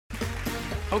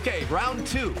Okay, round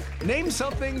two. Name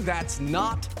something that's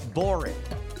not boring.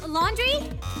 A laundry?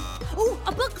 Ooh,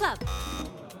 a book club.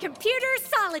 Computer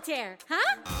solitaire,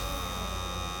 huh?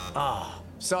 Ah,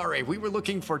 sorry, we were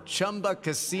looking for Chumba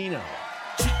Casino.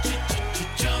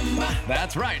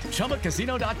 That's right,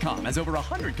 ChumbaCasino.com has over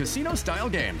 100 casino-style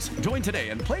games. Join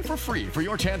today and play for free for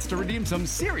your chance to redeem some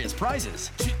serious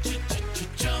prizes.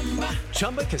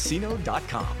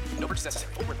 ChumbaCasino.com. No purchase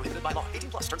necessary. Void where prohibited by law.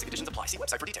 18+ terms and conditions apply. See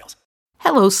website for details.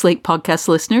 Hello, Slate Podcast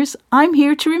listeners. I'm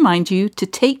here to remind you to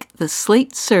take the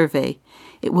Slate survey.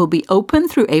 It will be open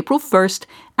through April 1st,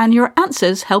 and your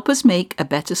answers help us make a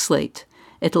better Slate.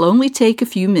 It'll only take a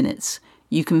few minutes.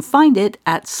 You can find it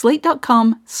at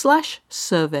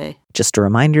slate.com/survey. Just a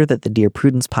reminder that the Dear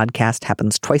Prudence podcast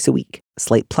happens twice a week.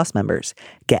 Slate Plus members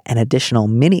get an additional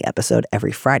mini episode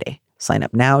every Friday. Sign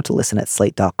up now to listen at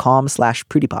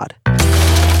slate.com/prudypod.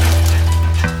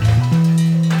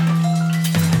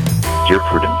 Dear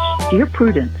Prudence. Dear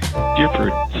Prudence. Dear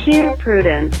Prudence. Dear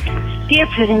Prudence. Dear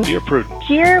Prudence. Dear Prudence.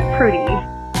 Dear Prudy,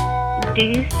 do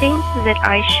you think that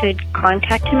I should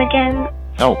contact him again?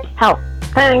 Help. Help.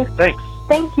 Thanks. Thanks.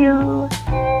 Thank you.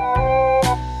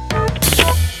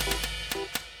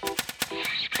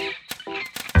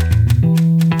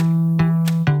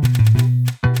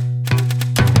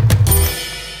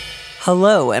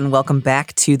 Hello, and welcome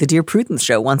back to the Dear Prudence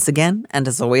Show once again. And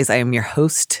as always, I am your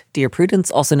host, Dear Prudence,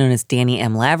 also known as Danny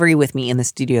M. Lavery. With me in the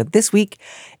studio this week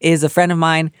is a friend of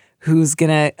mine who's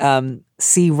going to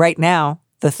see right now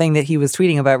the thing that he was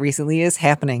tweeting about recently is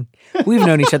happening. We've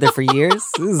known each other for years.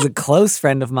 This is a close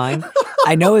friend of mine.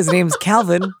 I know his name's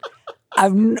Calvin.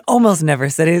 I've almost never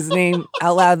said his name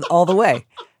out loud all the way.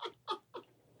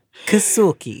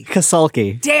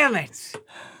 Kasulki. Damn it.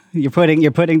 You're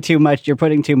putting too much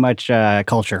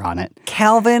culture on it.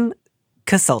 Calvin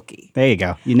Kasulki. There you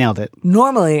go. You nailed it.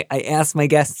 Normally, I ask my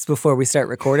guests before we start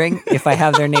recording if I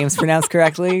have their names pronounced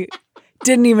correctly.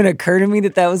 Didn't even occur to me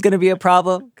that was going to be a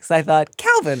problem because I thought,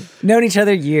 Calvin, known each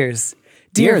other years.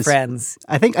 Dear friends.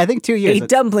 I think 2 years. Ate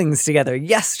dumplings together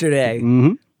yesterday.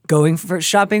 Mm-hmm. Going for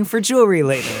shopping for jewelry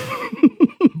later.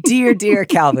 Dear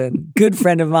Calvin, good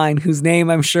friend of mine whose name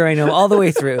I'm sure I know all the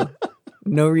way through.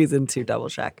 No reason to double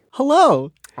check.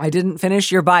 Hello. I didn't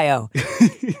finish your bio.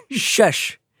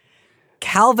 Shush.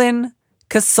 Calvin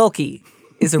Kasulki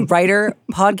is a writer,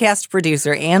 podcast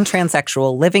producer, and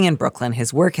transsexual living in Brooklyn.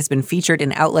 His work has been featured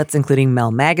in outlets including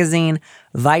Mel Magazine,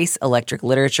 Vice, Electric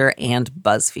Literature, and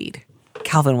BuzzFeed.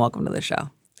 Calvin, welcome to the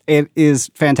show. It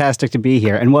is fantastic to be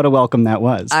here, and what a welcome that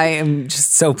was. I am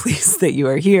just so pleased that you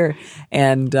are here,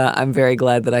 and I'm very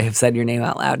glad that I have said your name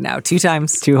out loud now 2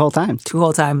 times. 2 whole times. 2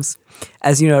 whole times.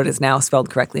 As you know, it is now spelled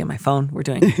correctly on my phone. We're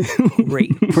doing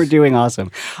great. We're doing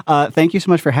awesome. Thank you so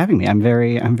much for having me. I'm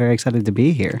very excited to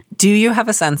be here. Do you have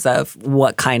a sense of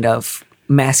what kind of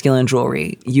masculine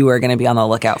jewelry you are going to be on the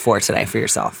lookout for today for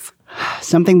yourself?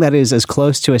 Something that is as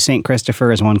close to a St.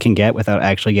 Christopher as one can get without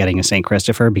actually getting a St.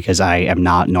 Christopher, because I am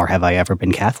not, nor have I ever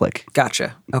been Catholic.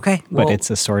 Gotcha. Okay. But it's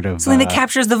a sort of something that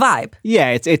captures the vibe. Yeah,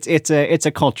 it's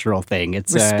a cultural thing.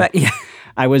 It's respect. Yeah.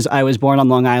 I was born on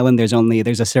Long Island. There's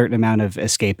a certain amount of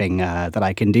escaping that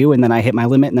I can do, and then I hit my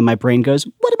limit, and then my brain goes,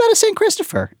 "What about a St.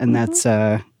 Christopher?" And that's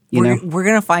we're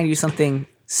gonna find you something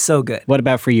so good. What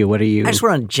about for you? What are you? I just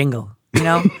want a jingle. You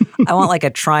know, I want like a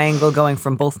triangle going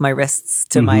from both my wrists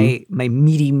to my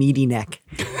meaty neck,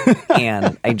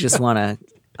 and I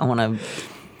want to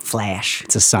flash.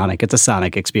 It's a sonic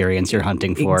experience you're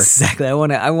hunting for. Exactly.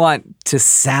 I want to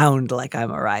sound like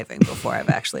I'm arriving before I've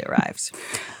actually arrived.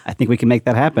 I think we can make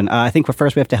that happen. I think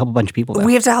first we have to help a bunch of people, though.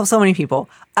 We have to help so many people.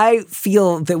 I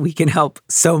feel that we can help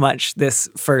so much this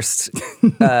first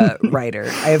writer.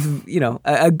 I have,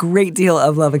 a great deal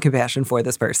of love and compassion for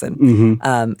this person.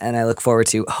 Mm-hmm. And I look forward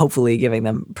to hopefully giving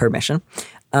them permission.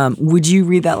 Would you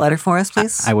read that letter for us,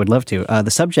 please? I would love to.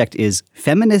 The subject is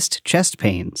Feminist Chest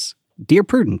Pains. Dear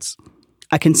Prudence,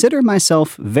 I consider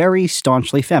myself very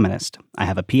staunchly feminist. I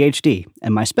have a PhD,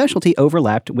 and my specialty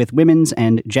overlapped with women's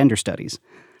and gender studies.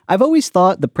 I've always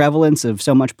thought the prevalence of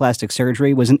so much plastic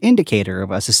surgery was an indicator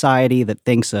of a society that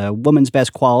thinks a woman's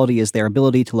best quality is their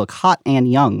ability to look hot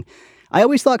and young. I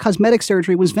always thought cosmetic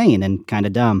surgery was vain and kind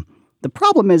of dumb. The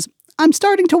problem is, I'm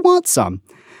starting to want some.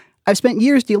 I've spent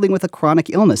years dealing with a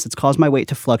chronic illness that's caused my weight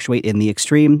to fluctuate in the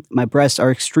extreme. My breasts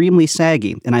are extremely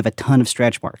saggy, and I have a ton of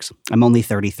stretch marks. I'm only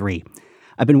 33.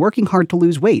 I've been working hard to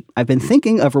lose weight. I've been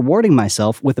thinking of rewarding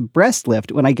myself with a breast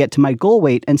lift when I get to my goal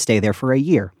weight and stay there for a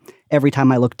year. Every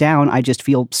time I look down, I just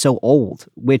feel so old,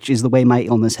 which is the way my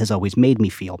illness has always made me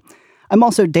feel. I'm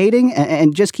also dating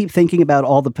and just keep thinking about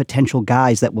all the potential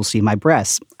guys that will see my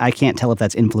breasts. I can't tell if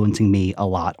that's influencing me a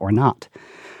lot or not.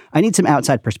 I need some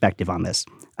outside perspective on this.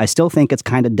 I still think it's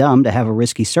kind of dumb to have a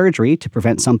risky surgery to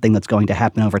prevent something that's going to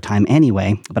happen over time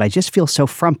anyway, but I just feel so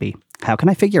frumpy. How can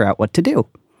I figure out what to do?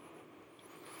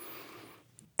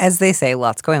 As they say,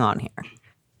 lots going on here.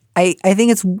 I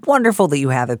think it's wonderful that you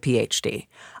have a PhD.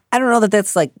 I don't know that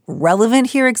that's like relevant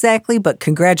here exactly, but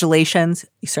congratulations.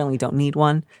 You certainly don't need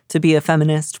one to be a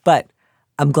feminist, but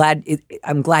I'm glad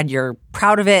you're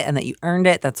proud of it and that you earned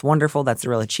it. That's wonderful. That's a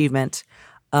real achievement.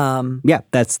 Yeah,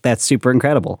 that's super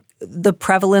incredible. The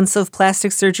prevalence of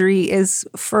plastic surgery is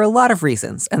for a lot of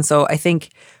reasons. And so I think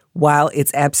while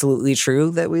it's absolutely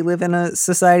true that we live in a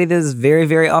society that is very,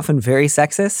 very often very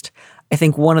sexist, I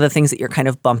think one of the things that you're kind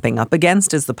of bumping up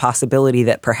against is the possibility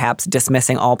that perhaps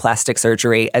dismissing all plastic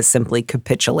surgery as simply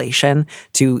capitulation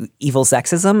to evil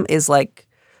sexism is like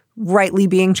rightly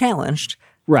being challenged.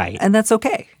 Right. And that's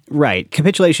okay. Right.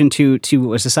 Capitulation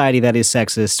to a society that is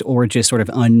sexist or just sort of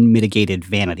unmitigated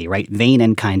vanity, right? Vain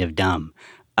and kind of dumb.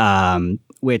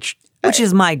 Which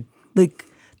is my, like,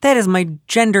 that is my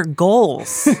gender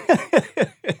goals.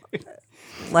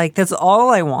 Like, that's all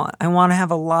I want. I want to have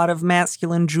a lot of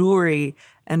masculine jewelry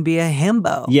and be a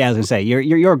himbo. Yeah, I was going to say,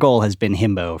 your goal has been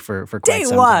himbo for quite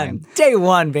some time. Day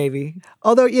one, baby.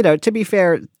 Although, to be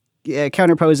fair,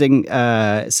 counterposing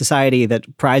society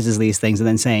that prizes these things and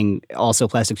then saying also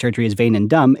plastic surgery is vain and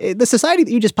dumb, the society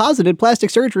that you just posited,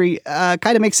 plastic surgery,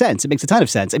 kind of makes sense. It makes a ton of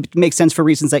sense. It makes sense for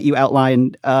reasons that you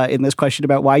outlined in this question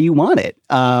about why you want it,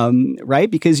 right?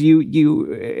 Because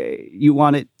you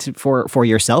want it for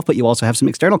yourself, but you also have some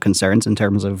external concerns in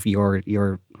terms of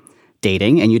your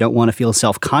dating, and you don't want to feel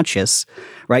self-conscious,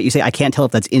 right? You say, I can't tell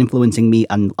if that's influencing me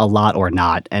a lot or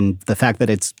not. And the fact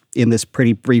that it's in this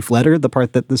pretty brief letter, the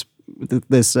part that this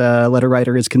letter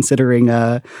writer is considering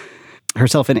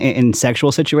herself in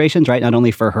sexual situations, right? Not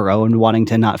only for her own wanting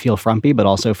to not feel frumpy, but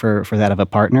also for that of a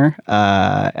partner.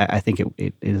 I think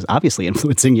it is obviously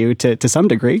influencing you to some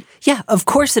degree. Yeah, of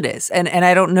course it is. And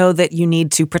I don't know that you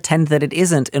need to pretend that it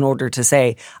isn't in order to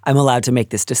say, I'm allowed to make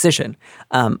this decision.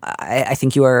 I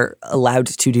think you are allowed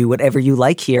to do whatever you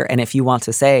like here. And if you want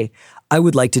to say, I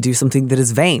would like to do something that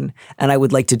is vain, and I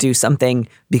would like to do something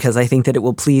because I think that it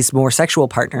will please more sexual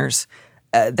partners,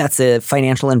 that's a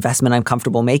financial investment I'm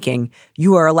comfortable making.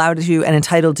 You are allowed to and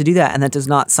entitled to do that, and that does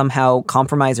not somehow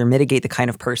compromise or mitigate the kind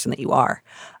of person that you are.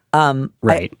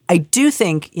 Right. I do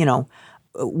think,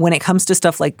 when it comes to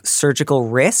stuff like surgical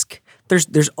risk,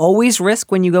 there's always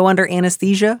risk when you go under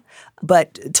anesthesia,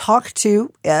 but talk to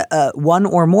one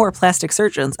or more plastic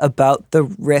surgeons about the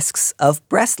risks of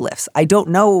breast lifts. I don't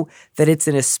know that it's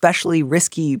an especially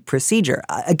risky procedure.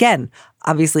 Again,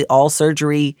 obviously all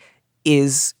surgery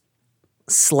is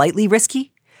slightly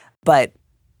risky, but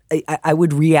I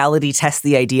would reality test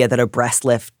the idea that a breast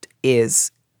lift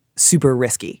is super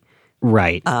risky.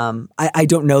 Right. I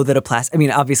don't know that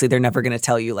obviously they're never going to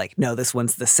tell you like, no, this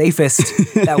one's the safest.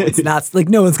 That one's not, like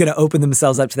no one's going to open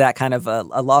themselves up to that kind of a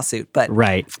lawsuit, but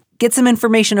right. Get some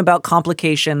information about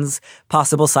complications,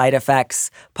 possible side effects,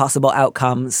 possible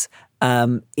outcomes.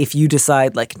 If you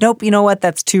decide like, nope, you know what,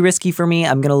 that's too risky for me,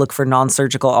 I'm going to look for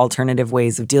non-surgical alternative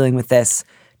ways of dealing with this.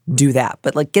 Do that,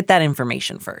 but like get that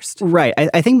information first. Right.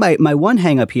 I think my one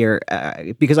hang up here,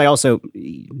 because I also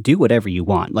do whatever you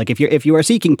want. Like if you are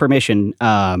seeking permission,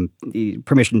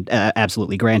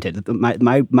 absolutely granted.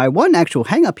 My one actual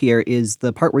hang up here is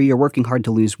the part where you're working hard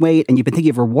to lose weight and you've been thinking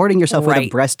of rewarding yourself with a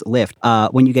breast lift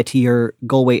when you get to your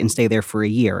goal weight and stay there for a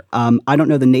year. I don't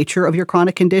know the nature of your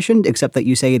chronic condition, except that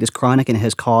you say it is chronic and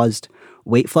has caused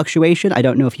weight fluctuation. I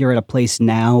don't know if you're at a place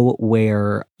now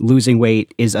where losing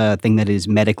weight is a thing that is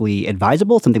medically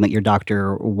advisable, something that your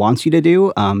doctor wants you to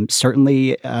do.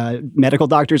 Certainly, medical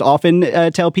doctors often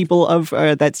tell people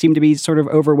that seem to be sort of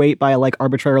overweight by a like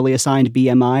arbitrarily assigned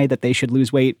BMI that they should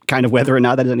lose weight, kind of whether or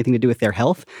not that has anything to do with their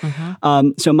health.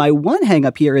 Mm-hmm. So my one hang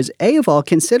up here is, A, of all,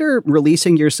 consider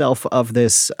releasing yourself of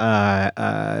this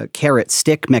carrot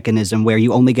stick mechanism where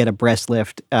you only get a breast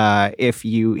lift if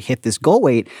you hit this goal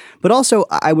weight. But also,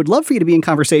 I would love for you to be in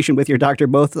conversation with your doctor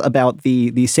both about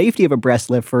the safety of a breast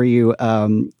lift for you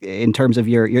in terms of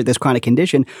your this chronic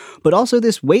condition, but also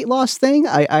this weight loss thing.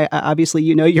 I obviously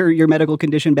your medical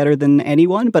condition better than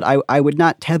anyone, but I would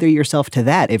not tether yourself to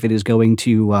that if it is going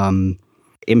to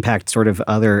impact sort of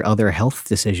other health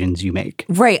decisions you make.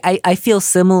 Right. I feel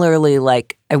similarly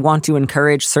like I want to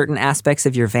encourage certain aspects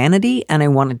of your vanity, and I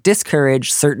want to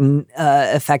discourage certain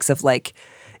effects of like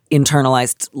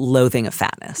internalized loathing of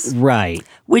fatness. Right.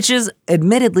 Which is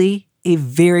admittedly a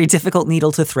very difficult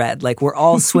needle to thread. Like we're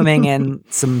all swimming in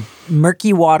some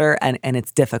murky water and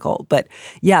it's difficult. But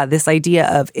yeah, this idea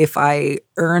of if I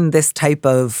earn this type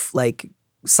of like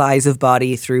size of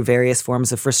body through various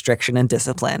forms of restriction and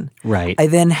discipline. Right. I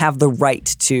then have the right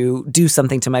to do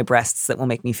something to my breasts that will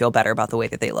make me feel better about the way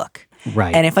that they look.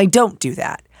 Right. And if I don't do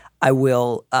that, I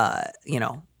will,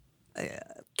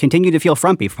 continue to feel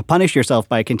frumpy. Punish yourself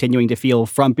by continuing to feel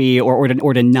frumpy or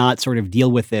to not sort of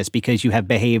deal with this because you have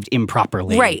behaved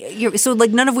improperly. Right. So like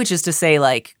none of which is to say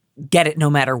like get it no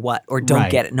matter what or don't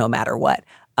Right. get it no matter what.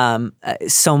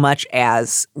 So much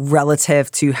as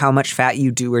relative to how much fat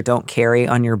you do or don't carry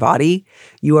on your body,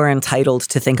 you are entitled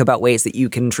to think about ways that you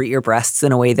can treat your breasts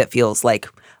in a way that feels like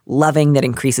loving, that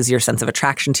increases your sense of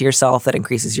attraction to yourself, that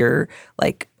increases your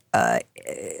like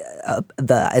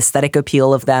the aesthetic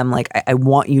appeal of them. Like I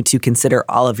want you to consider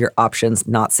all of your options,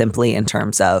 not simply in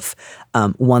terms of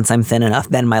once I'm thin enough,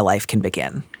 then my life can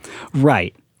begin.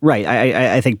 Right.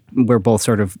 I think we're both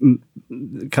sort of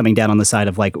coming down on the side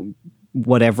of like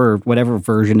whatever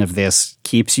version of this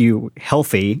keeps you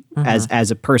healthy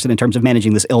as a person in terms of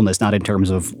managing this illness, not in terms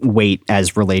of weight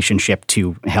as relationship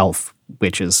to health,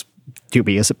 which is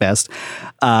dubious at best,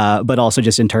 but also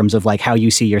just in terms of like how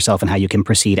you see yourself and how you can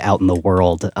proceed out in the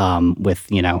world with,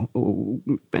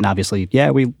 and obviously,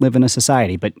 we live in a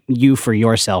society, but you for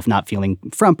yourself not feeling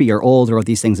frumpy or old or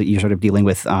these things that you're sort of dealing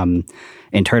with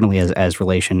internally as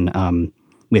relation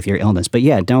with your illness. But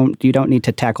you don't need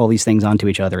to tack all these things onto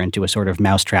each other into a sort of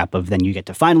mousetrap of then you get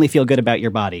to finally feel good about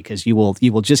your body because you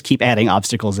will just keep adding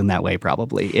obstacles in that way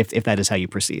probably if that is how you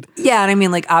proceed. Yeah, and I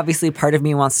mean like obviously part of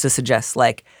me wants to suggest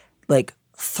like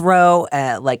throw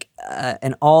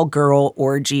an all-girl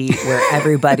orgy where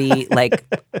everybody like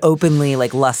openly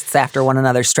like lusts after one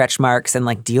another, stretch marks, and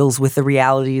like deals with the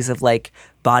realities of like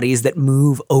bodies that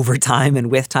move over time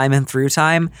and with time and through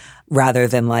time, rather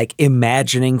than like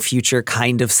imagining future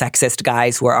kind of sexist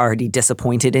guys who are already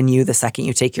disappointed in you the second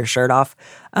you take your shirt off.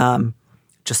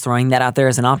 Just throwing that out there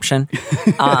as an option.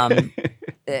 I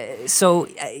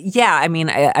mean,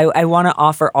 I want to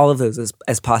offer all of those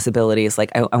as possibilities.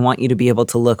 Like, I want you to be able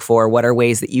to look for what are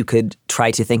ways that you could try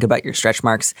to think about your stretch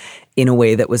marks in a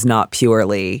way that was not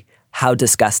purely how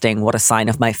disgusting, what a sign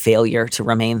of my failure to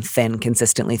remain thin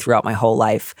consistently throughout my whole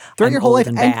life. Throughout your whole life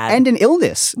and an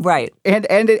illness. Right. And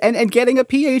getting a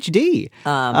PhD.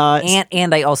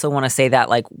 And I also want to say that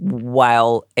like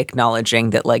while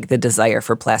acknowledging that like the desire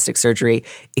for plastic surgery,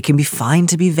 it can be fine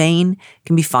to be vain. It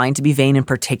can be fine to be vain in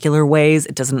particular ways.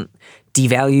 It doesn't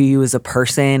devalue you as a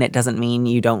person. It doesn't mean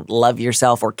you don't love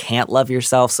yourself or can't love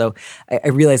yourself. So I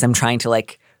realize I'm trying to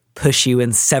like push you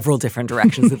in several different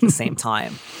directions at the same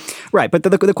time. Right. But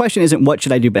the question isn't what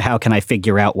should I do, but how can I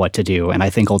figure out what to do? And I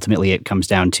think ultimately it comes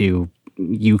down to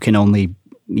you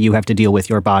have to deal with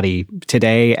your body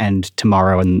today and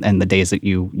tomorrow and the days that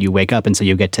you wake up. And so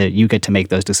you get to make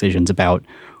those decisions about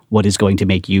what is going to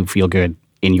make you feel good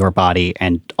in your body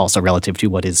and also relative to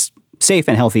what is safe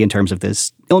and healthy in terms of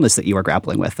this illness that you are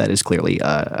grappling with. That is clearly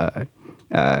a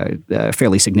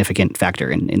fairly significant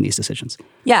factor in these decisions.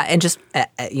 Yeah, and just,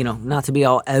 not to be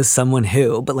all as someone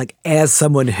who, but like as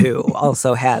someone who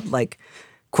also had like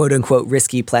quote unquote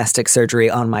risky plastic surgery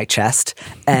on my chest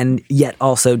and yet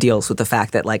also deals with the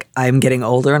fact that like I'm getting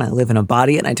older and I live in a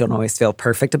body and I don't always feel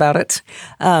perfect about it.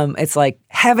 It's like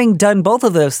having done both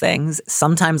of those things,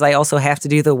 sometimes I also have to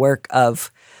do the work of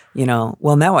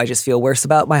now I just feel worse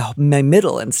about my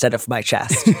middle instead of my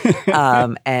chest.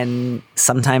 And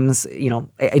sometimes,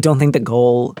 I don't think the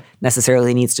goal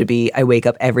necessarily needs to be I wake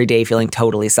up every day feeling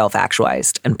totally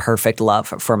self-actualized and perfect love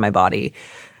for my body.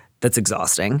 That's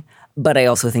exhausting. But I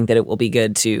also think that it will be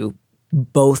good to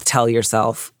both tell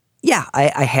yourself,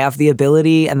 I have the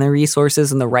ability and the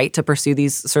resources and the right to pursue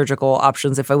these surgical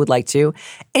options if I would like to.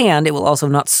 And it will also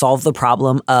not solve the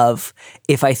problem of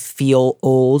if I feel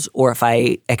old or if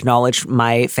I acknowledge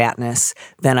my fatness,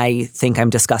 then I think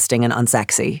I'm disgusting and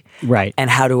unsexy. Right. And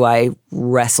how do I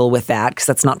wrestle with that? Because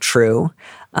that's not true.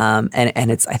 And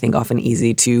it's, I think, often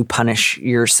easy to punish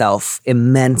yourself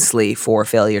immensely for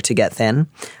failure to get thin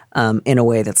in a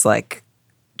way that's like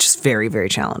just very, very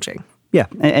challenging. Yeah,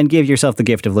 and give yourself the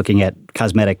gift of looking at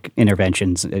cosmetic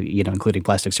interventions, including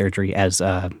plastic surgery, as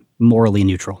morally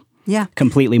neutral. Yeah.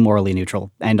 Completely morally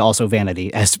neutral. And also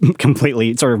vanity as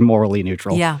completely sort of morally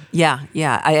neutral. Yeah.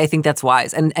 I think that's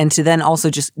wise. And to then also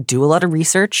just do a lot of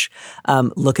research,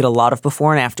 look at a lot of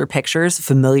before and after pictures,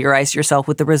 familiarize yourself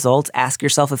with the results, ask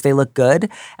yourself if they look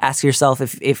good, ask yourself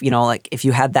if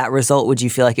you had that result, would you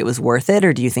feel like it was worth it?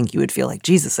 Or do you think you would feel like,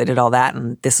 Jesus, I did all that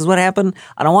and this is what happened?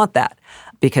 I don't want that.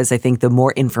 Because I think the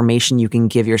more information you can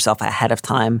give yourself ahead of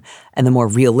time and the more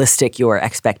realistic your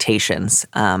expectations,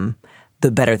 the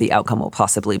better the outcome will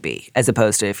possibly be. As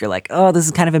opposed to if you're like, oh, this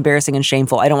is kind of embarrassing and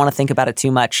shameful. I don't want to think about it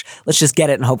too much. Let's just get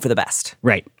it and hope for the best.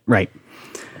 Right.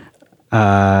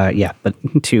 Yeah, but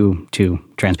two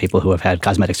trans people who have had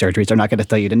cosmetic surgeries are not going to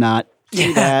tell you to not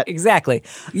do that. Exactly.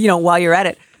 While you're at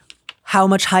it, how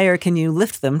much higher can you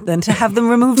lift them than to have them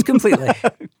removed completely?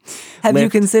 Have you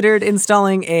considered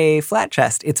installing a flat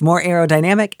chest? It's more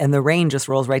aerodynamic and the rain just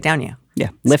rolls right down you. Yeah,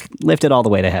 lift it all the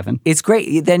way to heaven. It's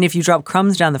great. Then if you drop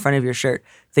crumbs down the front of your shirt,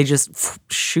 they just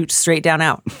shoot straight down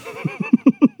out.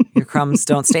 Your crumbs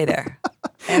don't stay there.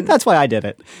 And that's why I did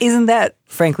it. Isn't that,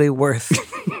 frankly, worth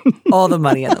all the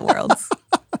money in the world?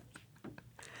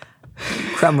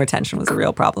 Crumb retention was a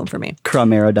real problem for me. Crumb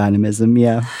aerodynamism,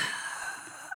 yeah.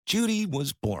 Judy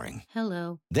was boring.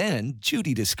 Hello. Then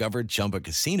Judy discovered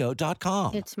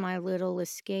ChumbaCasino.com. It's my little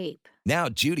escape. Now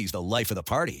Judy's the life of the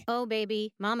party. Oh,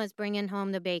 baby, mama's bringing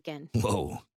home the bacon.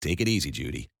 Whoa, take it easy,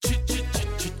 Judy.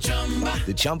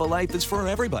 The Chumba life is for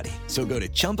everybody. So go to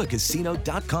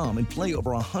ChumbaCasino.com and play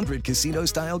over 100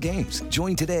 casino-style games.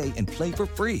 Join today and play for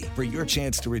free for your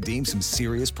chance to redeem some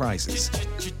serious prizes.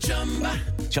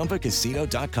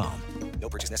 ChumbaCasino.com. No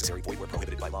purchase necessary. Void where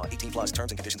prohibited by law. 18 plus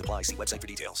terms and conditions apply. See website for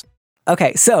details.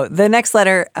 Okay, so the next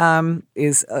letter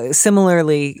is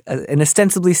similarly an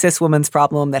ostensibly cis woman's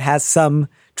problem that has some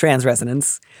trans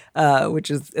resonance, which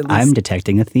is at least... I'm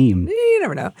detecting a theme. You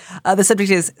never know. The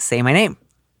subject is, say my name.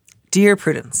 Dear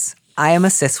Prudence, I am a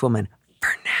cis woman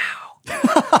for now.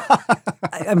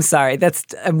 I'm sorry.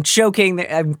 I'm joking.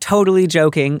 I'm totally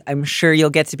joking. I'm sure you'll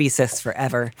get to be cis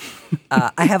forever.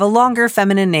 I have a longer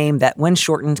feminine name that, when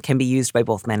shortened, can be used by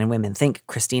both men and women. Think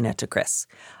Christina to Chris.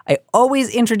 I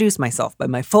always introduce myself by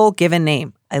my full given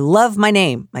name. I love my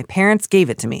name. My parents gave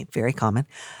it to me. Very common.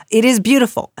 It is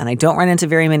beautiful, and I don't run into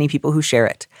very many people who share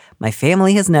it. My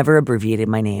family has never abbreviated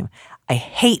my name. I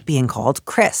hate being called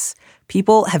Chris.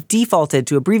 People have defaulted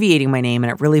to abbreviating my name,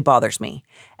 and it really bothers me.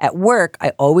 At work,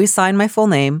 I always sign my full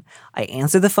name. I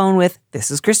answer the phone with,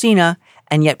 "This is Christina,"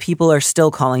 and yet people are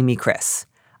still calling me Chris.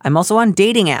 I'm also on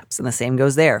dating apps, and the same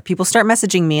goes there. People start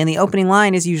messaging me, and the opening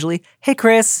line is usually, "Hey,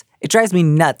 Chris." It drives me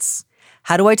nuts.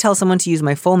 How do I tell someone to use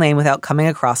my full name without coming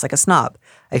across like a snob?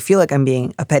 I feel like I'm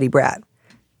being a petty brat.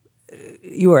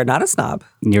 You are not a snob.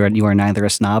 You are neither a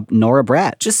snob nor a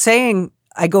brat. Just saying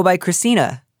I go by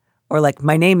Christina. Or like,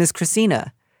 my name is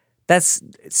Christina. That's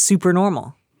super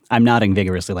normal. I'm nodding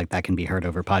vigorously like that can be heard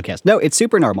over podcast. No, it's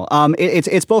super normal.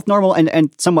 It's both normal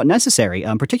and somewhat necessary,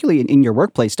 particularly in your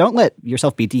workplace. Don't let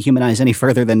yourself be dehumanized any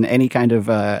further than any kind of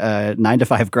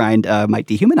 9-to-5 grind might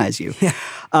dehumanize you. Yeah.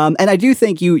 And I do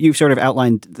think you've sort of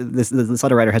outlined, this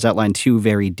letter writer has outlined two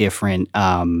very different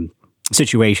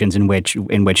situations in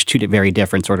which two very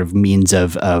different sort of means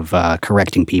of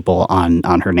correcting people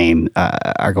on her name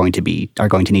are going to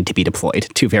need to be deployed.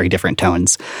 Two very different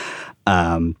tones.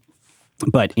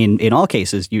 But in all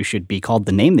cases, you should be called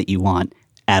the name that you want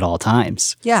at all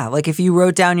times. Yeah, like if you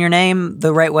wrote down your name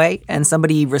the right way and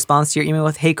somebody responds to your email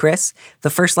with, "Hey, Chris,"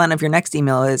 the first line of your next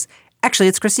email is, "Actually,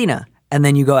 it's Christina." And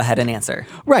then you go ahead and answer.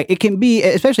 Right. It can be,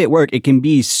 especially at work, it can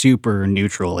be super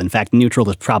neutral. In fact, neutral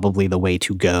is probably the way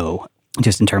to go.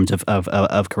 Just in terms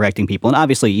of correcting people. And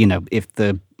obviously, if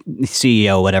the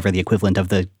CEO, whatever the equivalent of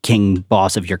the king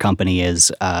boss of your company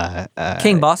is.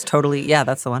 King boss, totally. Yeah,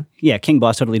 that's the one. Yeah, king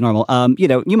boss, totally normal.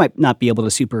 You might not be able to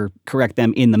super correct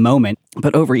them in the moment,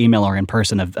 but over email or in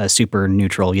person, a super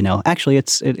neutral, actually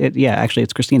it's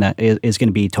Christina is going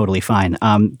to be totally fine.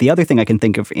 The other thing I can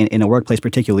think of in a workplace,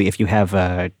 particularly if you have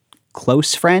a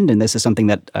close friend, and this is something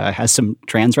that has some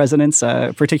trans resonance,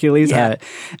 particularly,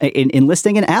 in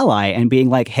enlisting an ally and being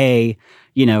like, hey,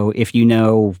 if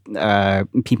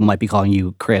people might be calling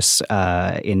you Chris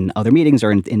in other meetings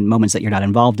or in moments that you're not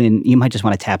involved in, you might just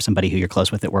want to tap somebody who you're close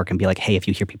with at work and be like, hey, if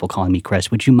you hear people calling me Chris,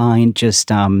 would you mind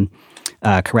just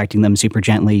correcting them super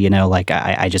gently?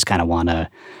 I just kind of want to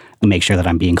make sure that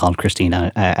I'm being called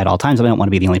Christina at all times. I don't want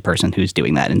to be the only person who's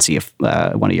doing that, and see if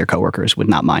one of your coworkers would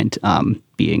not mind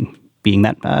being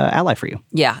that ally for you.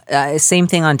 Yeah. Same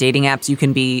thing on dating apps. You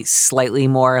can be slightly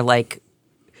more like,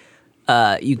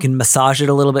 you can massage it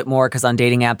a little bit more, because on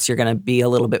dating apps, you're going to be a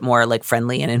little bit more like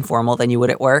friendly and informal than you would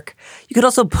at work. You could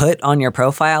also put on your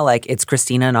profile, like, it's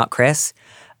Christina, not Chris.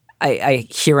 I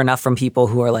hear enough from people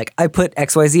who are like, I put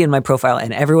XYZ in my profile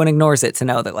and everyone ignores it, to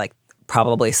know that like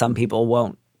probably some people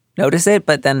won't notice it,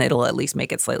 but then it'll at least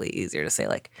make it slightly easier to say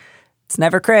like, it's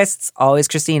never Chris, it's always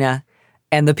Christina.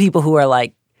 And the people who are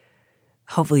like,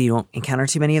 hopefully you don't encounter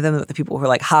too many of them, but the people who are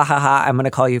like, ha, ha, ha, I'm going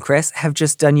to call you Chris, have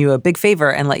just done you a big favor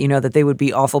and let you know that they would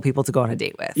be awful people to go on a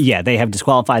date with. Yeah, they have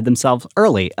disqualified themselves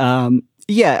early. On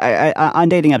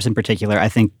dating apps in particular, I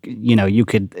think, you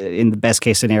could, in the best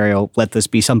case scenario, let this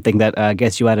be something that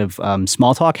gets you out of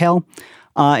small talk hell.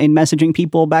 in messaging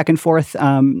people back and forth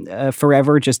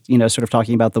forever, just, sort of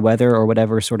talking about the weather or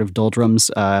whatever sort of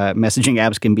doldrums messaging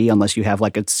apps can be, unless you have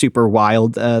like a super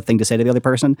wild thing to say to the other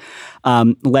person.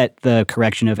 Let the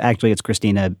correction of actually it's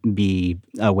Christina be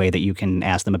a way that you can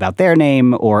ask them about their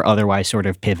name, or otherwise sort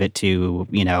of pivot to,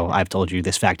 I've told you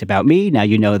this fact about me. Now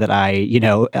you know that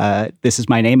I, this is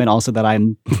my name, and also that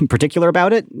I'm particular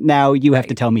about it. Now you have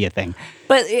to tell me a thing.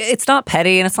 But it's not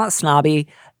petty and it's not snobby.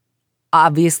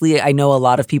 Obviously, I know a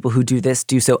lot of people who do this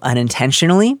do so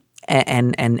unintentionally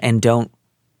and don't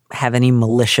have any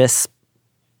malicious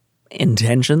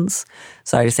intentions.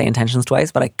 Sorry to say intentions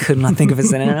twice, but I could not think of a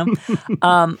synonym.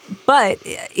 But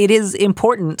it is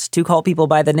important to call people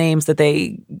by the names that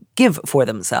they give for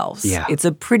themselves. Yeah. It's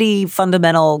a pretty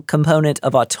fundamental component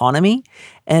of autonomy,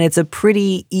 and it's a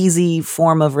pretty easy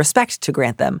form of respect to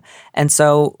grant them. And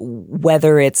so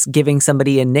whether it's giving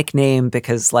somebody a nickname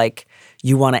because like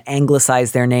you want to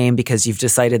anglicize their name because you've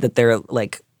decided that their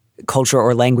like culture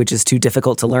or language is too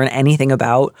difficult to learn anything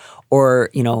about,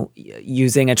 or,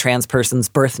 using a trans person's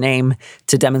birth name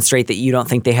to demonstrate that you don't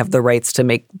think they have the rights to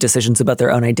make decisions about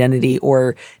their own identity,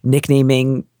 or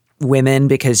nicknaming women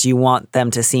because you want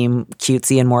them to seem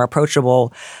cutesy and more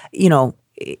approachable,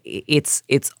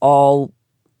 it's all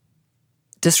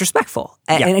disrespectful.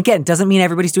 And again, doesn't mean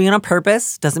everybody's doing it on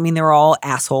purpose. Doesn't mean they're all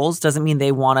assholes. Doesn't mean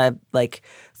they want to like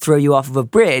throw you off of a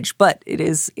bridge. But it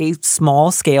is a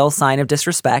small scale sign of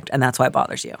disrespect, and that's why it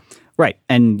bothers you. Right.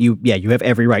 And you have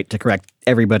every right to correct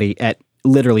everybody at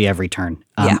literally every turn.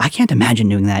 I can't imagine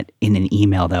doing that in an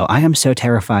email, though. I am so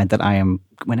terrified that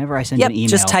whenever I send an email.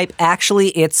 Just type actually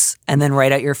it's, and then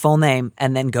write out your full name,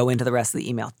 and then go into the rest of the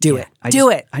email. Do it. I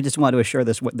just want to assure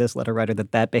this letter writer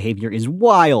that behavior is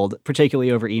wild,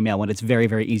 particularly over email when it's very,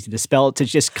 very easy to spell. To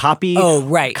just copy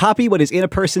what is in a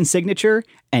person's signature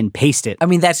and paste it. I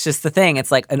mean, that's just the thing.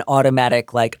 It's like an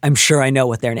automatic, like, I'm sure I know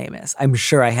what their name is. I'm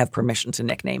sure I have permission to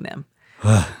nickname them.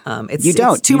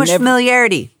 It's too much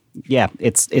familiarity. Yeah,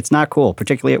 it's not cool,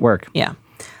 particularly at work. Yeah.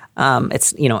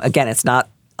 It's, again, it's not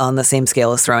on the same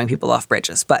scale as throwing people off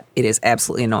bridges, but it is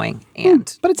absolutely annoying.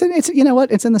 And but it's you know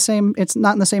what? It's not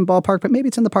in the same ballpark, but maybe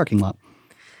it's in the parking lot.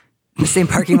 The same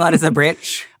parking lot as a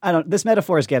bridge? This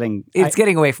metaphor is getting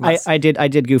away from us. I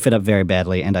did goof it up very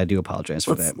badly, and I do apologize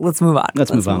for that. Let's move on.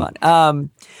 Let's move on.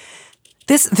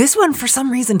 This one, for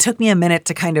some reason, took me a minute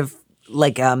to kind of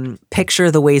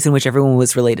picture the ways in which everyone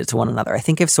was related to one another. I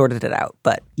think I've sorted it out,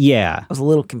 but yeah, I was a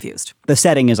little confused. The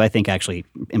setting is, I think, actually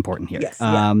important here. Yes,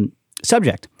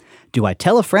 Subject: do I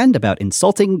tell a friend about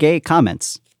insulting gay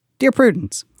comments? Dear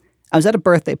Prudence, I was at a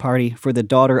birthday party for the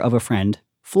daughter of a friend,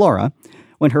 Flora,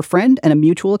 when her friend and a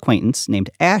mutual acquaintance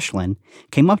named Ashlyn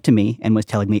came up to me and was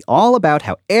telling me all about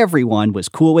how everyone was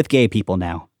cool with gay people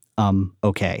now.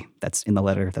 Okay, that's in the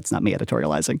letter. That's not me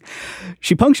editorializing.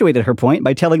 She punctuated her point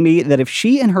by telling me that if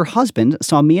she and her husband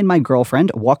saw me and my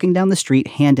girlfriend walking down the street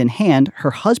hand in hand,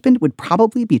 her husband would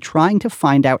probably be trying to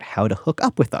find out how to hook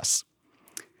up with us.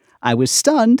 I was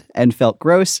stunned and felt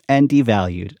gross and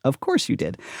devalued. Of course you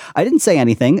did. I didn't say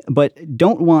anything, but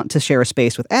don't want to share a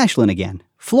space with Ashlyn again.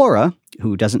 Flora,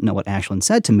 who doesn't know what Ashlyn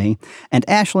said to me, and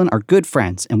Ashlyn are good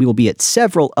friends, and we will be at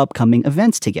several upcoming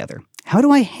events together. How do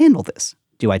I handle this?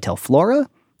 Do I tell Flora?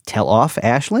 Tell off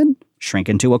Ashlyn? Shrink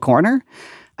into a corner?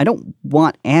 I don't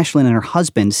want Ashlyn and her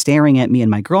husband staring at me and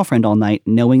my girlfriend all night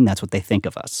knowing that's what they think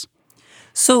of us.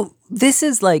 So this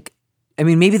is like, I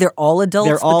mean, maybe they're all adults.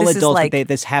 They're all this adults, but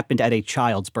this happened at a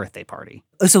child's birthday party.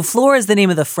 So Flora is the name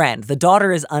of the friend. The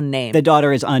daughter is unnamed. The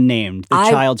daughter is unnamed. The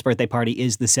child's birthday party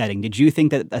is the setting. Did you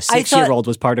think that a 6-year-old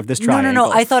was part of this triangle?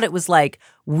 No. I thought it was like,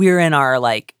 we're in our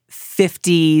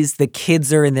 50s, the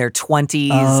kids are in their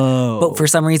 20s, but for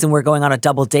some reason we're going on a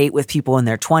double date with people in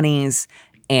their 20s,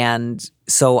 and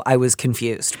so I was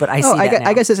confused. But I see that now.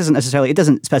 I guess this isn't necessarily, it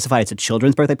doesn't specify it's a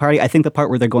children's birthday party. I think the part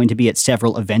where they're going to be at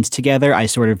several events together, I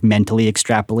sort of mentally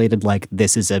extrapolated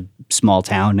this is a small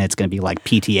town and it's going to be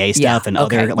PTA stuff and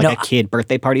other a kid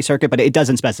birthday party circuit, but it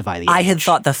doesn't specify the age. I had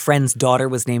thought the friend's daughter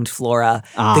was named Flora.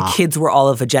 The kids were all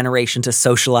of a generation to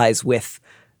socialize with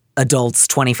adults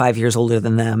 25 years older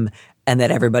than them, and that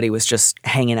everybody was just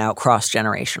hanging out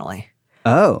cross-generationally.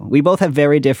 Oh, we both have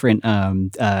very different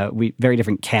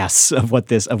casts of what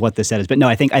this set is. But no,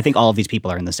 I think all of these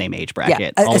people are in the same age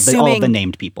bracket. Yeah, all of the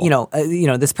named people.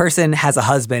 This person has a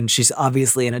husband. She's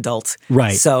obviously an adult.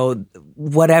 Right. So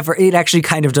whatever, it actually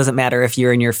kind of doesn't matter if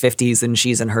you're in your 50s and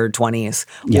she's in her 20s,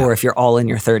 or if you're all in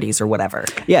your 30s or whatever.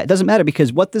 Yeah, it doesn't matter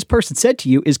because what this person said to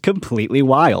you is completely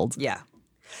wild. Yeah.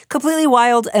 completely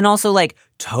wild and also like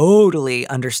totally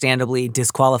understandably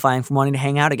disqualifying from wanting to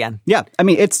hang out again. Yeah, I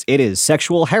mean it is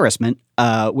sexual harassment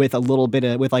with a little bit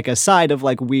of with like a side of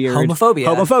like weird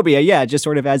homophobia. Yeah, just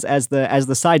sort of as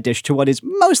the side dish to what is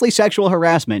mostly sexual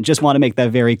harassment. Just want to make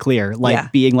that very clear.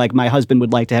 Like being like, my husband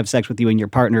would like to have sex with you and your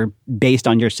partner based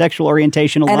on your sexual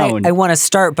orientation alone. And I want to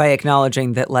start by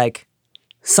acknowledging that like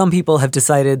some people have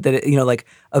decided that, you know, like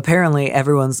apparently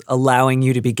everyone's allowing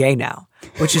you to be gay now,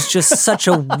 which is just such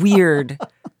a weird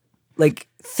like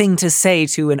thing to say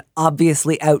to an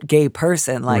obviously out gay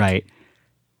person. Like, right.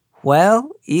 Well,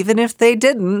 even if they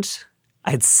didn't,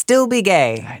 I'd still be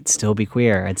gay. I'd still be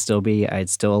queer. I'd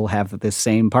still have this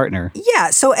same partner.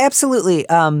 Yeah, so absolutely.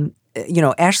 You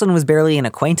know, Ashlyn was barely an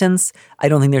acquaintance. I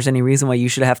don't think there's any reason why you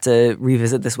should have to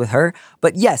revisit this with her.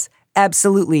 But yes,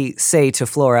 absolutely say to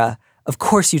Flora, of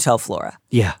course you tell Flora.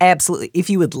 Yeah. Absolutely.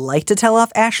 If you would like to tell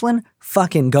off Ashlyn,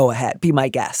 fucking go ahead. Be my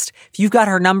guest. If you've got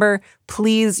her number,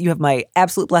 please, you have my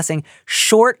absolute blessing.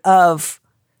 Short of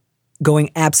going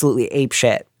absolutely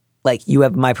apeshit, like you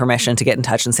have my permission to get in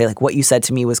touch and say like what you said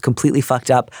to me was completely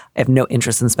fucked up. I have no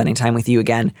interest in spending time with you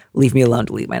again. Leave me alone.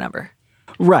 Delete my number.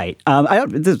 Right.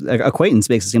 This acquaintance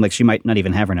makes it seem like she might not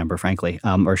even have her number, frankly,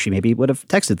 or she maybe would have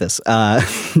texted this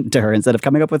to her instead of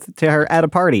coming up with to her at a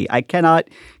party. I cannot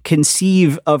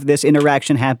conceive of this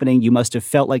interaction happening. You must have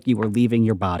felt like you were leaving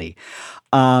your body.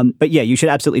 But yeah, you should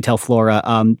absolutely tell Flora,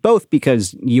 both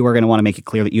because you are going to want to make it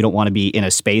clear that you don't want to be in a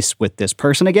space with this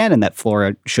person again, and that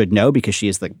Flora should know because she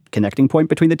is the connecting point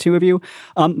between the two of you,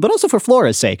 but also for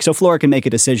Flora's sake. So Flora can make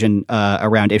a decision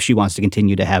around if she wants to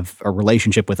continue to have a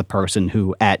relationship with a person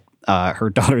who at her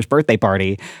daughter's birthday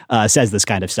party says this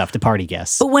kind of stuff to party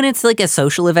guests. But when it's like a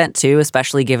social event too,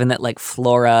 especially given that like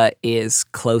Flora is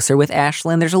closer with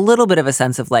Ashlyn, there's a little bit of a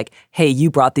sense of like, hey, you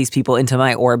brought these people into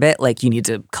my orbit, like you need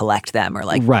to collect them or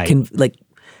like, right.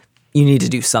 You need to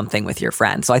do something with your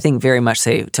friend. So I think very much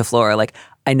say to Flora, like,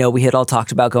 I know we had all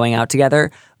talked about going out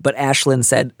together, but Ashlyn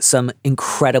said some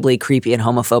incredibly creepy and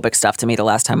homophobic stuff to me the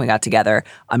last time we got together.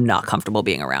 I'm not comfortable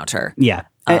being around her. Yeah.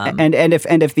 And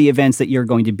if the events that you're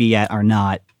going to be at are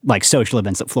not like social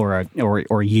events that Flora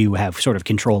or you have sort of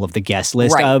control of the guest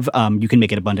list right. of, you can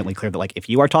make it abundantly clear that like if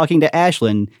you are talking to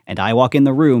Ashlyn and I walk in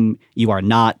the room, you are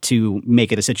not to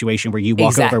make it a situation where you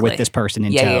walk exactly. over with this person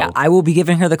in tow. Yeah. I will be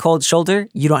giving her the cold shoulder.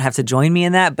 You don't have to join me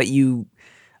in that, but you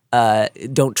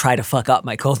don't try to fuck up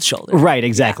my cold shoulder. Right,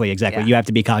 exactly. Yeah. You have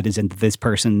to be cognizant that this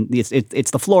person,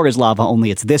 it's the floor is lava,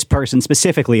 only it's this person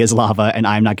specifically is lava, and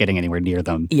I'm not getting anywhere near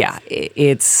them. Yeah,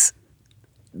 it's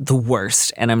the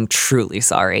worst, and I'm truly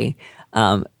sorry.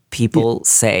 People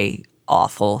say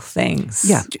awful things.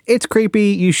 Yeah, it's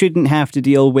creepy. You shouldn't have to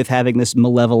deal with having this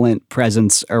malevolent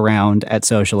presence around at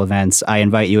social events. I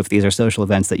invite you, if these are social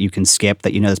events that you can skip,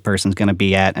 that you know this person's going to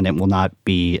be at, and it will not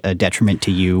be a detriment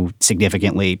to you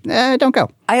significantly, don't go.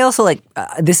 I also like,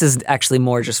 this is actually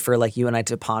more just for like you and I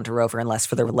to ponder over and less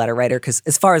for the letter writer, because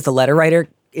as far as the letter writer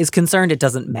is concerned, it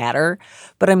doesn't matter.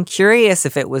 But I'm curious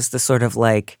if it was the sort of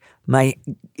like,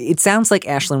 it sounds like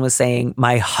Ashlyn was saying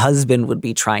my husband would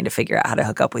be trying to figure out how to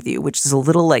hook up with you, which is a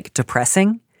little like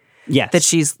depressing. Yes. That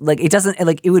she's like, it doesn't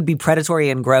like, it would be predatory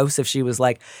and gross if she was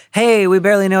like, hey, we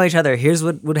barely know each other. Here's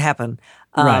what would happen.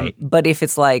 Right. But if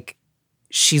it's like,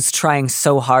 she's trying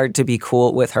so hard to be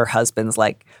cool with her husband's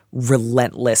like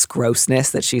relentless grossness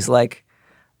that she's like,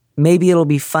 maybe it'll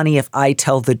be funny if I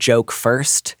tell the joke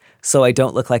first so I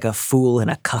don't look like a fool and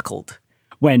a cuckold.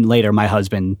 When later my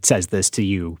husband says this to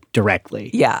you directly.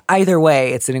 Yeah. Either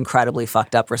way, it's an incredibly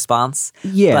fucked up response.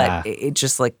 Yeah. But it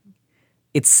just like,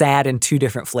 it's sad in two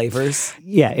different flavors.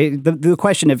 Yeah. The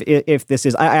question of if this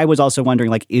is, I was also wondering,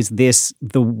 like, is this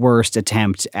the worst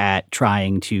attempt at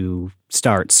trying to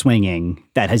start swinging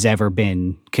that has ever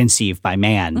been conceived by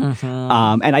man?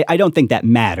 Mm-hmm. And I don't think that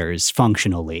matters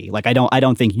functionally. Like, I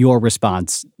don't think your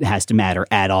response has to matter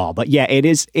at all. But yeah, it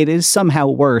is somehow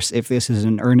worse if this is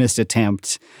an earnest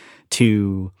attempt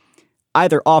to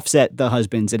either offset the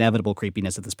husband's inevitable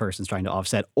creepiness that this person's trying to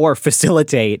offset or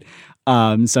facilitate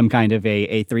some kind of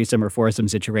a threesome or foursome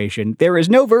situation. There is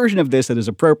no version of this that is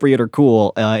appropriate or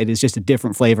cool. It is just a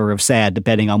different flavor of sad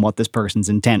depending on what this person's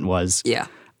intent was. Yeah.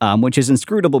 Which is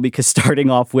inscrutable because starting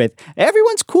off with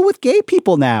everyone's cool with gay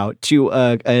people now to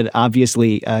an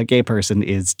obviously gay person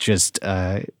is just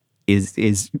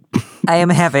is I am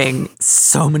having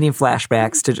so many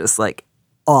flashbacks to just like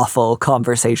awful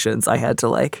conversations I had to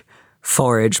like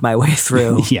forage my way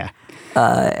through. Yeah.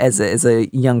 As a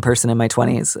young person in my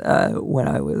 20s, when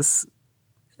I was,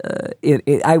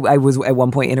 I was at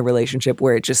one point in a relationship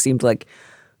where it just seemed like,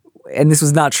 and this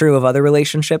was not true of other